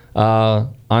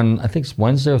on I think it's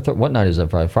Wednesday or what night is that?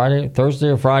 Thursday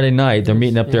or Friday night. They're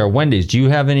meeting up there at Wendy's. Do you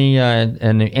have any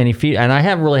feed? And I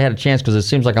haven't really had a chance because it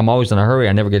seems like I'm always in a hurry.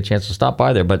 I never get a chance to stop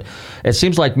by there. But it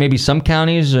seems like maybe some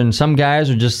counties and some guys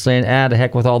are just saying, the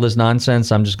heck with all this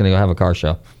nonsense. I'm just going to go have a car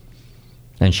show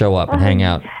and show up and hang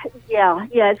out. Yeah.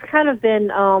 It's kind of been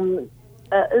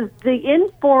the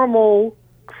informal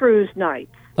cruise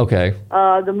nights. Okay.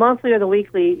 The monthly or the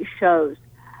weekly shows.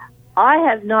 I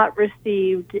have not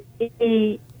received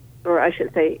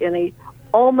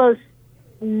almost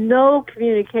no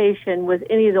communication with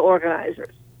any of the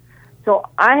organizers. So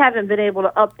I haven't been able to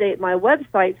update my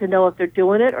website to know if they're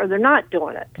doing it or they're not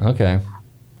doing it. Okay.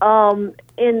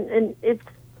 And it's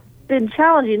been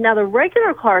challenging. Now, the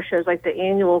regular car shows, like the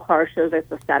annual car shows, like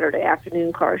the Saturday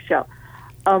afternoon car show,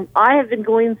 I have been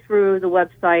going through the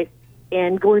website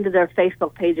and going to their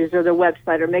Facebook pages or their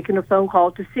website or making a phone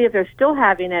call to see if they're still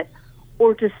having it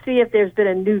or to see if there's been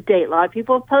a new date. A lot of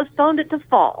people have postponed it to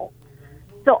fall.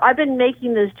 So I've been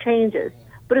making those changes.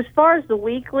 But as far as the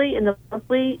weekly and the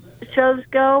monthly shows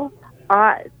go,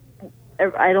 I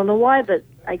don't know why, but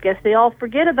I guess they all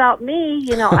forget about me.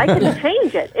 I can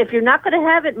change it. If you're not going to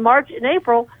have it in March and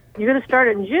April, you're going to start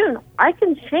it in June, I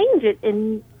can change it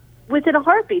within a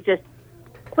heartbeat. Just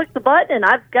click the button and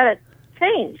I've got it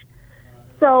changed.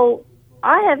 So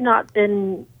I have not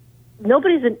been,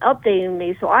 nobody's been updating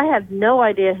me, so I have no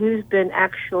idea who's been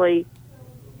actually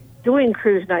doing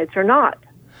cruise nights or not.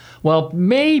 Well,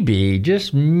 maybe,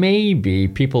 just maybe,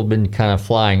 people have been kind of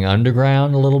flying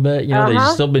underground a little bit. They've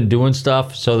still been doing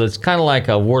stuff, so it's kind of like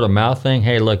a word-of-mouth thing.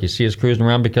 Hey, look, you see us cruising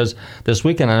around? Because this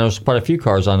weekend I noticed quite a few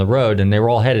cars on the road, and they were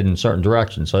all headed in certain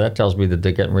directions, so that tells me that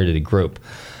they're getting ready to group.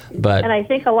 And I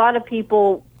think a lot of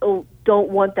people don't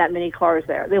want that many cars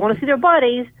there. They want to see their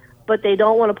buddies, but they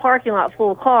don't want a parking lot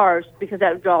full of cars because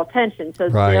that would draw attention. So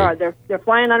they're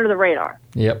flying under the radar.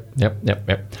 Yep.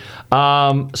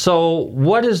 So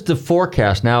what is the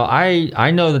forecast now?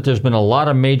 I know that there's been a lot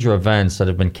of major events that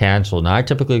have been canceled. Now I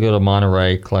typically go to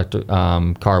Monterey, collect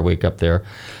Car Week up there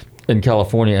in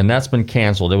California, and that's been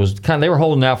canceled. It was they were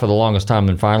holding out for the longest time,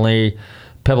 and finally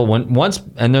Pebble went once,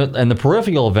 and the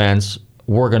peripheral events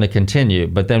were going to continue,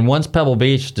 but then once Pebble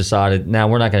Beach decided, now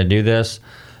we're not going to do this,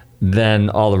 then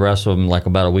all the rest of them, like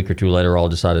about a week or two later, all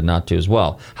decided not to as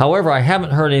well. However, I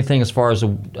haven't heard anything as far as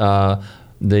the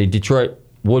Detroit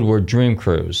Woodward Dream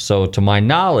Cruise. So to my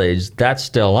knowledge, that's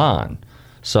still on.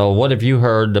 So what have you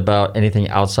heard about anything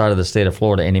outside of the state of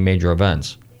Florida, any major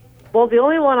events? Well, the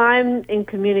only one I'm in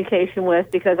communication with,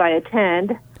 because I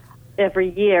attend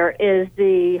every year, is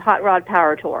the Hot Rod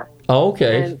Power Tour. Oh,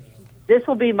 okay. And this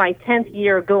will be my 10th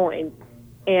year going,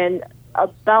 and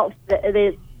it's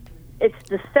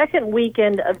the second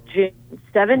weekend of June,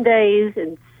 7 days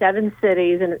in 7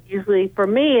 cities, and usually for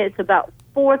me it's about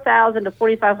 4,000 to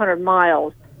 4,500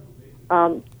 miles,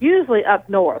 usually up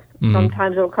north. Mm-hmm.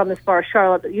 Sometimes it'll come as far as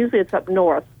Charlotte, but usually it's up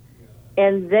north.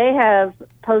 And they have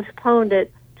postponed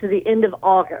it to the end of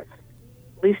August.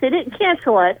 At least they didn't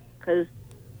cancel it, because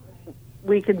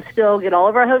we can still get all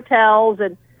of our hotels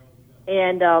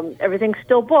and everything's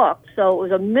still booked. So it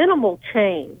was a minimal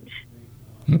change.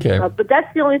 Okay. But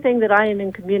that's the only thing that I am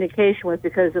in communication with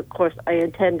because, of course, I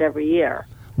attend every year.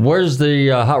 Where does the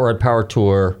Hot Rod Power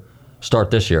Tour start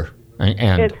this year?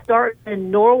 It starts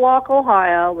in Norwalk,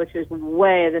 Ohio, which is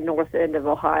way at the north end of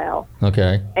Ohio.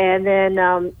 Okay. And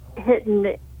then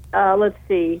hitting,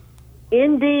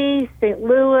 Indy, St.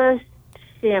 Louis,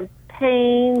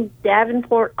 Champaign,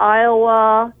 Davenport,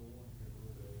 Iowa,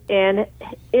 and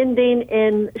ending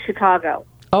in Chicago.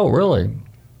 Oh, really?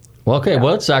 Well, okay. Yeah.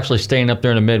 Well, it's actually staying up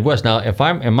there in the Midwest. Now,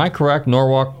 am I correct?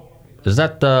 Norwalk, is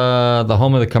that the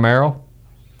home of the Camaro?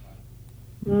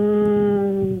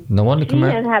 No one. The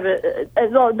Camaro.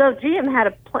 GM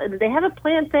had they have a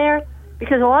plant there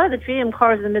because a lot of the GM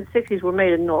cars in the mid '60s were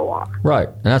made in Norwalk. Right,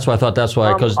 and that's why I thought that's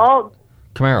why because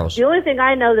Camaros. The only thing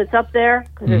I know that's up there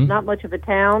because there's not much of a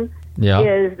town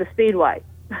is the Speedway.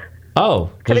 Oh,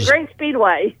 it's a great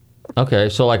speedway. Okay,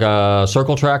 so like a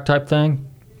circle track type thing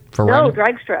for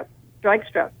drag strip.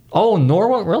 Oh,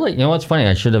 Norwalk, really? You know what's funny?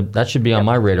 That should be on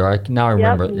my radar. I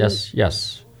remember. Yep.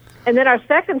 Yes. And then our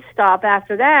second stop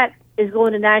after that is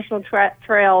going to National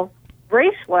Trail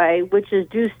Raceway, which is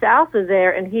due south of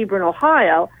there in Hebron,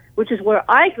 Ohio, which is where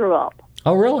I grew up.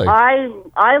 Oh, really?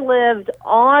 I lived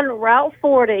on Route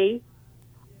 40.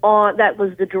 That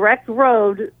was the direct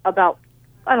road about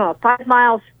 5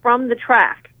 miles from the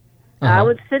track. Uh-huh. I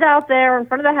would sit out there in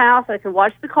front of the house. I could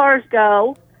watch the cars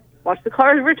go, watch the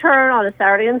cars return on a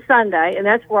Saturday and Sunday, and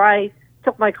that's where I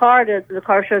took my car to the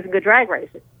car shows and good drag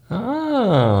racing.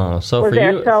 Oh, so for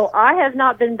you... So I have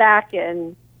not been back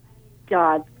in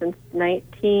God, since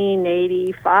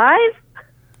 1985.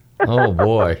 Oh,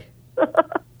 boy.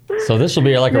 So this will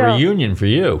be like a Yeah. reunion for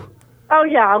you. Oh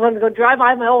yeah, I'm going to go drive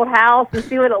by my old house and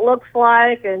see what it looks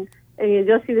like, and you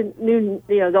just see the new,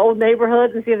 the old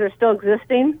neighborhoods and see if they're still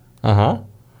existing. Uh-huh.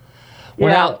 Well,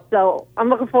 Yeah, so I'm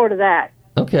looking forward to that.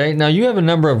 Okay, now you have a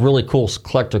number of really cool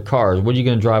collector cars. What are you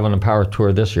going to drive on the Power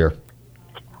Tour this year?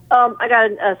 I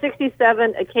got a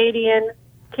 67 Acadian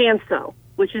Canso,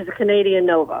 which is a Canadian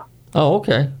Nova. Oh,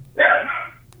 okay.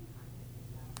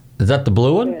 Is that the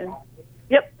blue one? Yeah.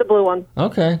 Yep, the blue one.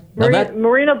 Okay. Now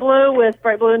Marina blue with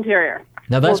bright blue interior.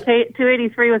 Now that's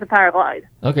 283 with a Power Glide.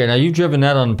 okay. Now you've driven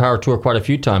that on the Power Tour quite a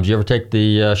few times. You ever take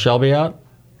the Shelby out?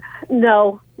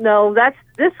 No.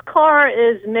 This car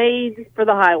is made for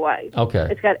the highway.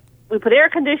 Okay. We put air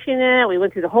conditioning in it. We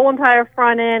went through the whole entire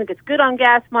front end. It gets good on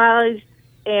gas mileage,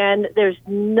 and there's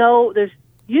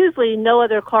usually no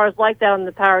other cars like that on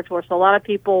the Power Tour. So a lot of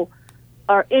people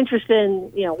are interested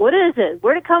in, what is it?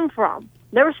 Where'd it come from?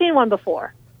 Never seen one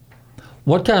before.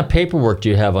 What kind of paperwork do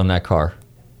you have on that car?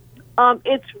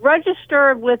 It's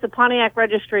registered with the Pontiac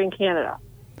Registry in Canada.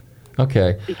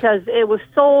 Okay. Because it was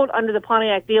sold under the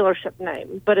Pontiac dealership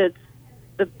name, but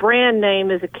the brand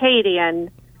name is Acadian.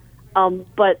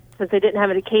 But since they didn't have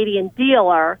an Acadian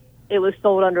dealer, it was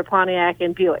sold under Pontiac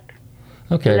and Buick.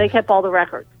 Okay. And they kept all the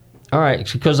records. All right,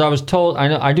 because I was told, I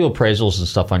know I do appraisals and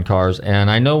stuff on cars, and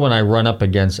I know when I run up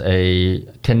against a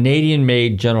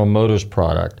Canadian-made General Motors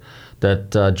product,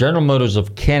 that General Motors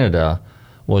of Canada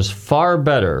was far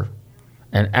better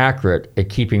and accurate at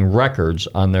keeping records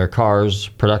on their cars,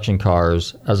 production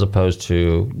cars, as opposed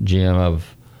to GM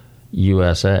of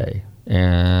USA.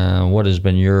 And what has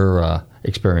been your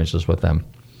experiences with them?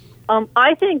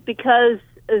 I think because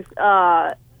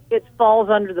it falls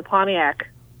under the Pontiac.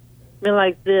 I mean,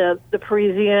 like the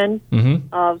Parisian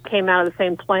came out of the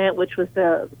same plant, which was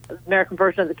the American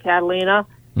version of the Catalina.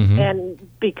 And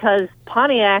because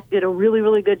Pontiac did a really,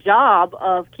 really good job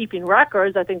of keeping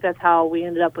records, I think that's how we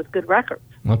ended up with good records.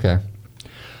 Okay.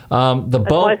 That's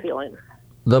my feeling.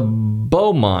 The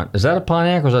Beaumont, is that a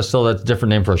Pontiac, or is that still a different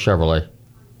name for a Chevrolet?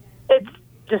 It's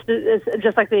just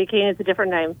like the Acadian. It's a different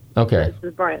name. Okay. It's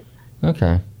the brand.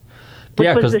 Okay.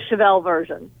 Which was the Chevelle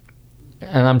version.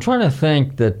 And I'm trying to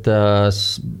think that,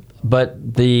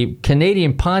 but the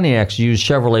Canadian Pontiacs use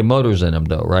Chevrolet motors in them,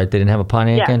 though, right? They didn't have a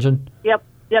Pontiac engine? Yep.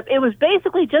 It was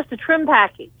basically just a trim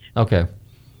package. Okay.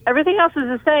 Everything else is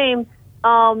the same.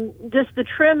 Just the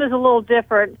trim is a little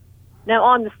different. Now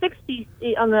on the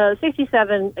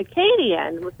 67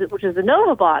 Acadian, which is the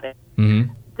Nova body,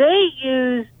 they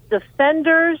use the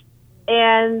fenders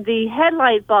and the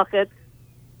headlight buckets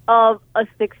of a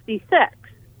 66.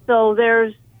 So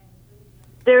there's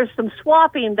some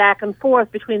swapping back and forth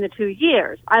between the 2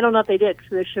 years. I don't know if they did it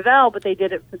for the Chevelle, but they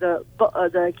did it for the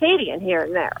Acadian here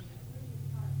and there.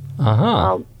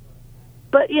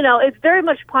 But it's very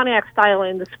much Pontiac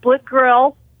styling. The split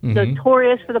grille,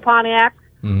 notorious for the Pontiac.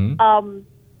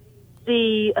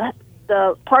 The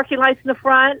parking lights in the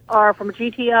front are from a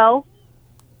GTO.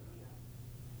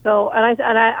 So, and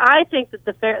I think that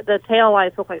the tail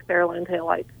lights look like Fairlane tail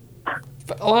lights.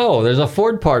 Oh, there's a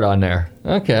Ford part on there.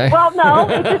 Okay. Well, no,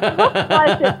 it just looks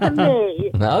like it to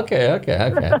me. Okay.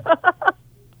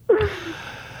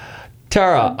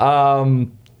 Tara,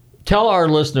 tell our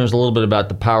listeners a little bit about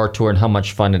the Power Tour and how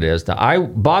much fun it is. Now,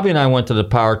 Bobby and I went to the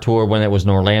Power Tour when it was in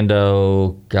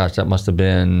Orlando. Gosh, that must have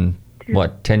been,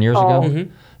 10 years ago?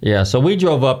 Yeah, so we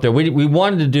drove up there. We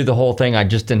wanted to do the whole thing. I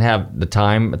just didn't have the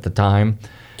time at the time.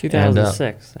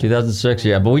 2006. 2006,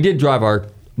 yeah. But we did drive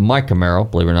my Camaro,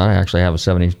 believe it or not. I actually have a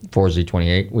 74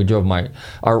 Z28. We drove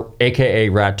our AKA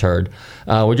Rat Turd.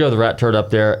 We drove the Rat Turd up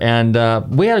there, and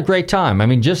we had a great time. I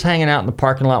mean, just hanging out in the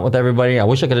parking lot with everybody. I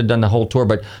wish I could have done the whole tour,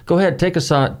 but go ahead, take us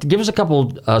on. Give us a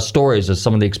couple stories of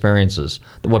some of the experiences,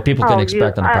 what people can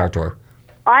expect on the Power Tour.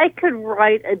 I could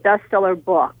write a bestseller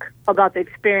book about the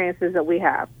experiences that we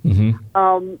have.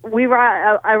 We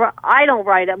write. I don't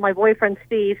write it. My boyfriend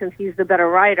Steve, since he's the better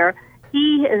writer,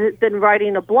 he has been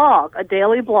writing a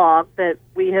daily blog that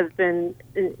we have been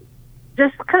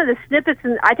just kind of the snippets.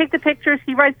 And I take the pictures.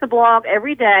 He writes the blog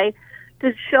every day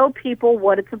to show people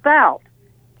what it's about.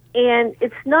 And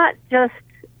it's not just.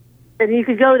 And you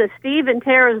could go to Steve and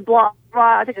Tara's blog.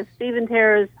 I think it's Steve and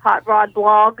Tara's Hot Rod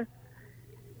blog.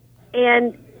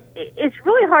 And it's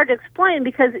really hard to explain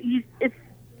because you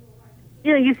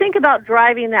think about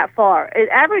driving that far. It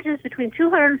averages between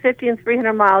 250 and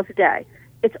 300 miles a day.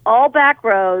 It's all back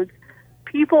roads.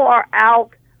 People are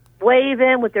out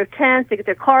waving with their tents. They get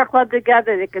their car club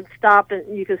together. They can stop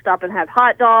and you can stop and have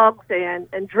hot dogs and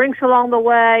drinks along the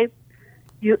way.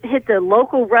 You hit the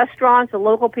local restaurants. The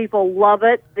local people love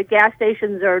it. The gas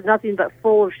stations are nothing but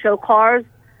full of show cars.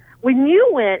 When you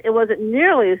went, it wasn't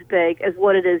nearly as big as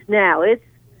what it is now. It's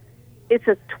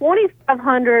a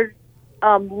 2,500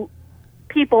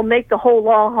 people make the whole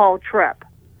long haul trip.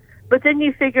 But then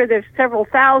you figure there's several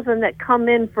thousand that come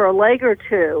in for a leg or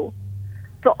two.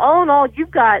 So all in all,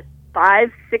 you've got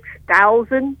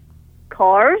 5,000-6,000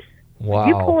 cars. Wow.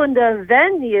 You pull into a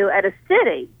venue at a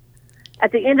city.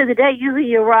 At the end of the day, usually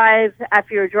you arrive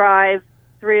after your drive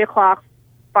 3 o'clock,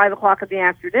 5 o'clock in the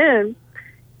afternoon,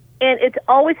 and it's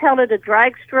always held at a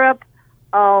drag strip,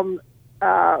 something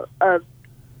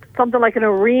like an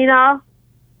arena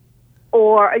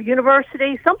or a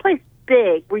university, someplace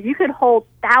big where you could hold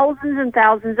thousands and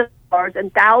thousands of cars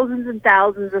and thousands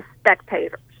of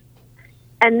spectators.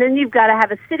 And then you've got to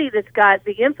have a city that's got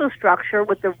the infrastructure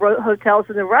with the hotels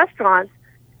and the restaurants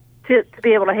to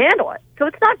be able to handle it. So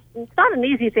it's not an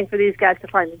easy thing for these guys to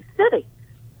find in the city.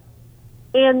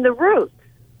 And the routes.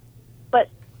 But,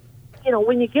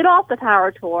 when you get off the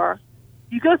Power Tour,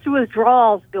 you go through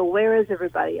withdrawals and go, where is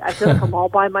everybody? I feel like I'm all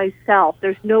by myself.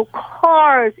 There's no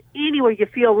cars anywhere. You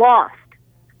feel lost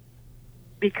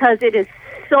because it is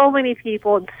so many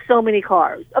people and so many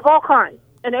cars of all kinds.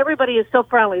 And everybody is so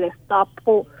friendly.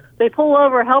 They pull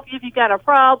over, help you if you got a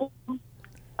problem.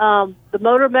 The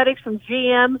motor medics from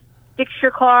GM fix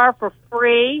your car for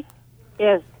free.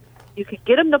 If you can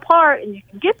get them to part and you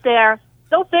can get there,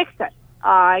 they'll fix it.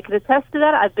 I can attest to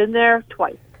that. I've been there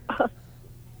twice.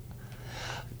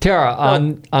 Tara,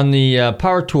 on the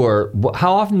Power Tour,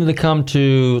 how often do they come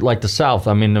to the South?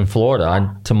 I mean, in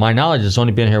Florida. To my knowledge, it's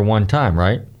only been here one time,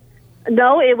 right?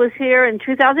 No, it was here in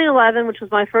 2011, which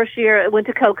was my first year. It went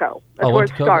to Cocoa. That's where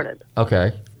it started.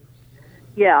 Okay.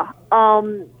 Yeah.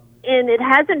 And it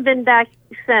hasn't been back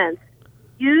since.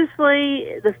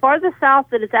 Usually, the farthest south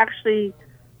that it's actually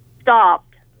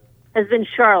stopped has been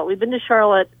Charlotte. We've been to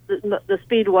Charlotte, the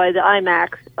Speedway, the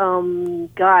IMAX,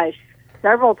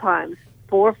 several times,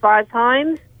 4 or 5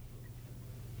 times.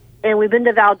 And we've been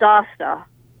to Valdosta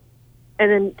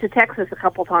and then to Texas a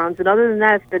couple times. And other than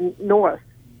that, it's been north.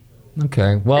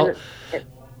 Okay. Well,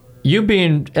 you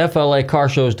being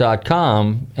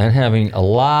FLAcarshows.com and having a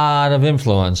lot of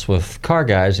influence with car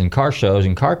guys and car shows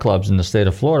and car clubs in the state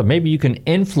of Florida, maybe you can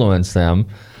influence them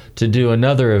to do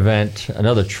another event,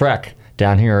 another trek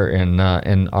down here in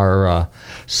our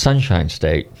Sunshine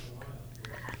State.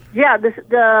 Yeah,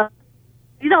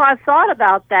 I've thought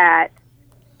about that,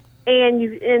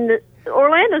 and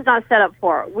Orlando's not set up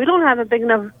for it. We don't have a big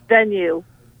enough venue,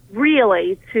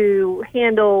 really, to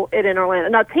handle it in Orlando.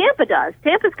 Now, Tampa does.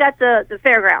 Tampa's got the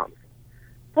fairgrounds.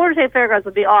 Florida State Fairgrounds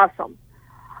would be awesome.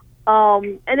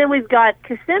 And then we've got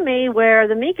Kissimmee, where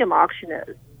the Mecum auction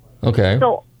is. Okay.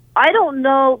 So I don't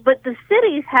know, but the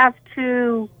cities have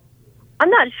to. I'm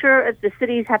not sure if the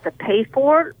cities have to pay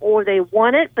for it or they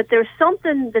want it, but there's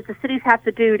something that the cities have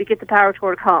to do to get the Power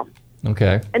Tour to come.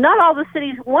 Okay. And not all the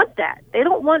cities want that. They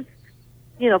don't want,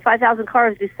 5,000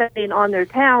 cars to be sitting on their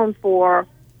town for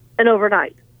an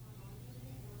overnight.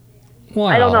 Wow.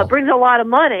 I don't know. It brings a lot of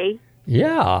money.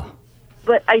 Yeah.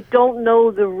 But I don't know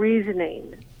the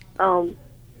reasoning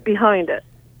behind it.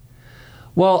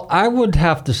 Well, I would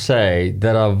have to say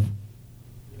that of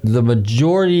the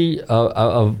majority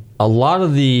of a lot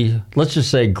of the, let's just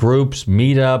say, groups,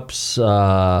 meetups,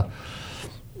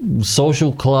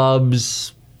 social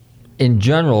clubs, in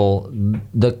general,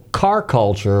 the car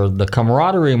culture, the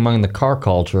camaraderie among the car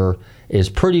culture is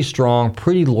pretty strong,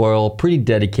 pretty loyal, pretty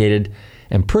dedicated,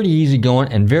 and pretty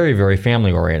easygoing and very, very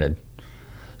family-oriented.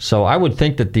 So I would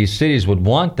think that these cities would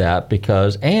want that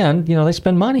because, they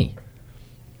spend money.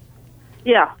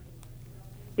 Yeah.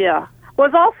 Yeah. Well,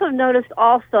 I've also noticed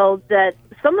that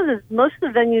most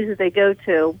of the venues that they go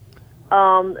to,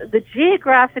 the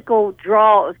geographical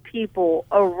draw of people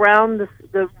around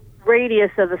the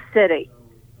radius of a city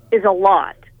is a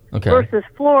lot. Okay. Versus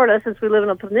Florida, since we live in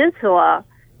a peninsula,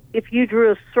 if you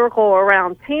drew a circle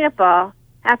around Tampa,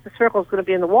 half the circle is going to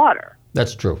be in the water.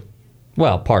 That's true.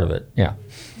 Well, part of it, yeah.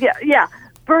 Yeah.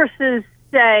 Versus,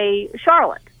 say,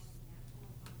 Charlotte,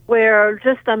 where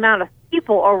just the amount of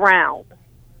people around.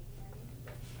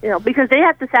 Because they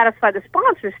have to satisfy the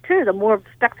sponsors, too. The more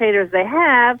spectators they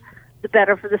have, the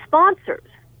better for the sponsors.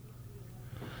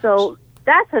 So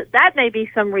that may be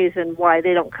some reason why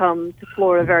they don't come to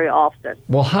Florida very often.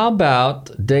 Well, how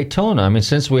about Daytona? I mean,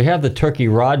 since we have the Turkey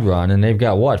Rod Run, and they've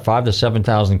got, 5,000 to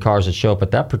 7,000 cars that show up at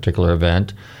that particular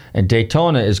event, and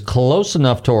Daytona is close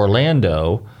enough to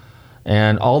Orlando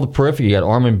And all the periphery, you got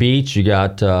Ormond Beach, you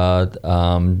got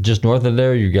just north of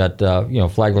there, you got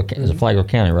Flagler, is it Flagler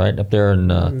County, right up there, and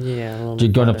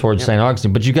you're going up towards St.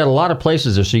 Augustine. But you got a lot of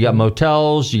places there. So you got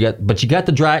motels, but you got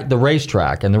the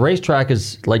racetrack, and the racetrack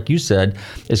is, like you said,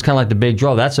 is kind of like the big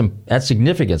draw. That's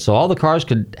significant. So all the cars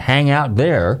could hang out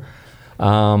there.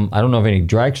 I don't know of any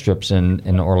drag strips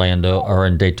in Orlando or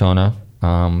in Daytona,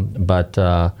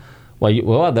 but. Wait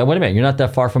a minute. You're not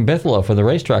that far from Buffalo for the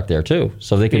racetrack there, too.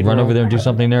 So they could run over there and do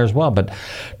something there as well. But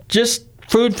just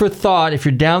food for thought, if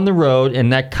you're down the road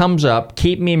and that comes up,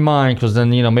 keep me in mind, because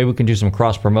then, maybe we can do some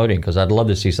cross-promoting, because I'd love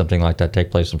to see something like that take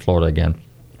place in Florida again.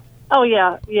 Oh,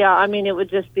 yeah. I mean, it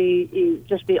would just be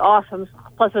awesome.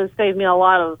 Plus, it would save me a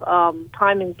lot of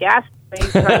time and gas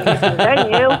trying to get to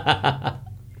the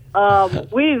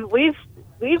venue.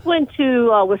 We've went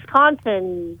to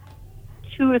Wisconsin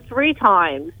 2 or 3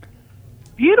 times.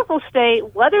 Beautiful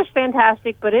state, weather's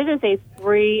fantastic, but it is a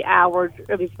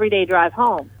 3-day drive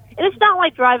home. And it's not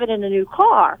like driving in a new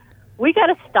car. We got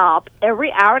to stop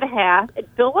every hour and a half and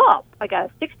fill up. I got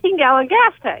a 16-gallon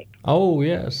gas tank. Oh,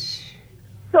 yes.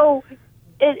 So,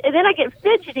 and then I get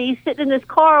fidgety sitting in this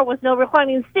car with no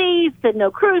reclining seats and no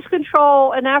cruise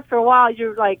control, and after a while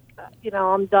you're like,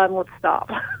 I'm done, let's stop.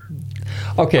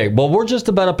 Okay, well, we're just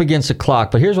about up against the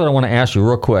clock, but here's what I want to ask you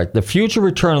real quick. The future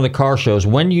return of the car shows,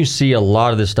 when do you see a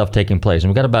lot of this stuff taking place?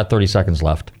 And we've got about 30 seconds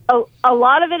left. Oh, a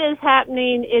lot of it is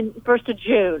happening in 1st of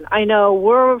June. I know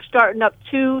we're starting up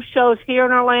 2 shows here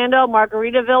in Orlando.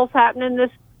 Margaritaville's happening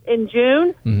in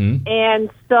June, and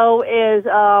so is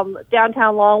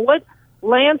downtown Longwood.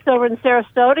 Lance over in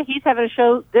Sarasota, he's having a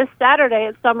show this Saturday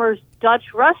at Summer's Dutch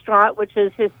Restaurant, which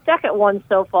is his second one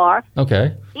so far.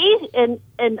 Okay. And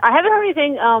I haven't heard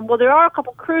anything. Well, there are a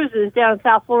couple cruises down in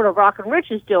South Florida Rock and Rich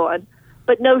is doing,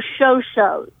 but no shows.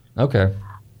 Okay.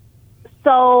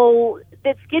 So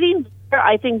it's getting better.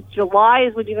 I think July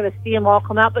is when you're going to see them all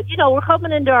come out. But, we're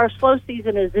coming into our slow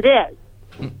season as it is.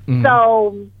 Mm-hmm.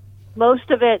 So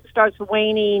most of it starts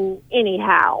waning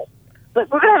anyhow. But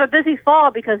we're going to have a busy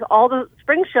fall because all the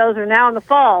spring shows are now in the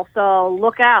fall. So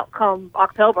look out come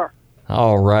October.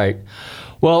 All right.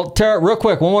 Well, Tara, real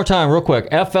quick, one more time,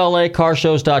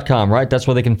 FLAcarshows.com, right? That's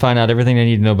where they can find out everything they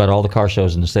need to know about all the car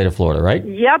shows in the state of Florida, right?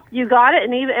 Yep, you got it.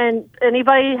 And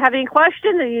anybody have any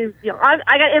questions?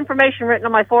 I got information written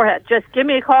on my forehead. Just give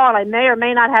me a call, and I may or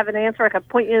may not have an answer. I can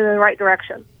point you in the right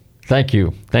direction. Thank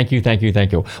you.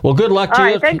 Well, good luck to you.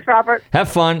 All right, thanks, Robert.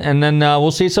 Have fun, and then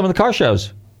we'll see some of the car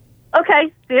shows.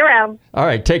 Okay, see you around. All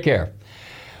right, take care.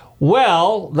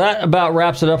 Well, that about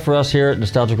wraps it up for us here at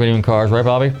Nostalgic Radio and Cars, right,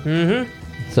 Bobby? Mm-hmm.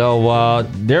 So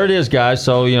there it is, guys.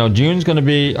 So, June's going to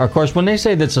be, of course, when they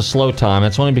say that's a slow time,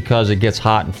 it's only because it gets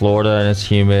hot in Florida and it's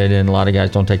humid and a lot of guys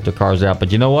don't take their cars out.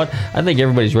 But you know what? I think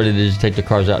everybody's ready to just take their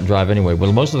cars out and drive anyway.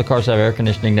 Well, most of the cars have air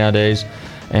conditioning nowadays,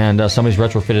 and somebody's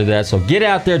retrofitted that. So get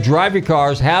out there, drive your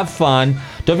cars, have fun.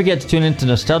 Don't forget to tune in to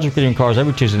Nostalgic Radio and Cars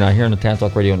every Tuesday night here on the Tan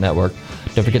Talk Radio Network.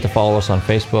 Don't forget to follow us on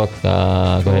Facebook. Go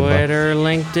ahead, Twitter,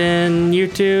 LinkedIn,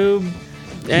 YouTube,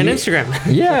 and Instagram.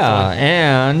 Yeah,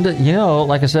 and,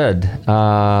 like I said,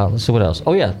 let's see what else.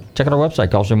 Oh, yeah, check out our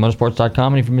website,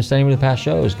 GulfstreamMotorsports.com, and if you missed any of the past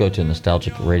shows, go to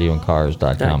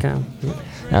NostalgicRadioandCars.com.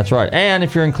 That's right. And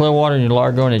if you're in Clearwater and you're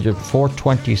Largo and you're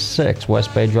 426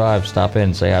 West Bay Drive, stop in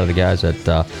and say hi to the guys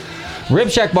at Rib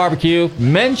Shack Barbecue.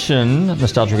 Mention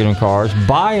Nostalgic Radio and Cars,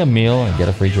 buy a meal, and get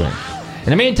a free drink. In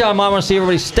the meantime, I want to see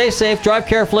everybody stay safe, drive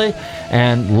carefully,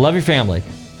 and love your family.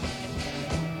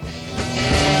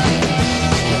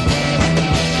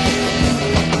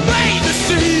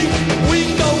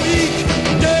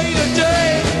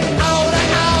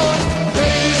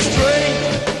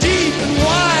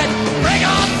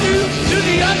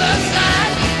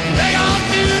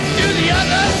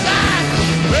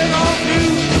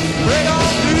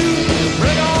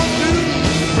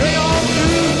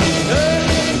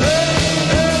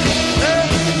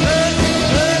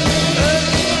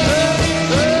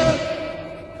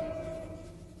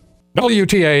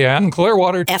 WTAN,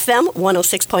 Clearwater. FM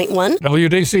 106.1.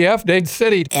 WDCF, Dade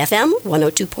City. FM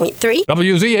 102.3.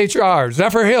 WZHR,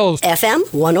 Zephyr Hills. FM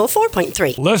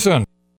 104.3. Listen.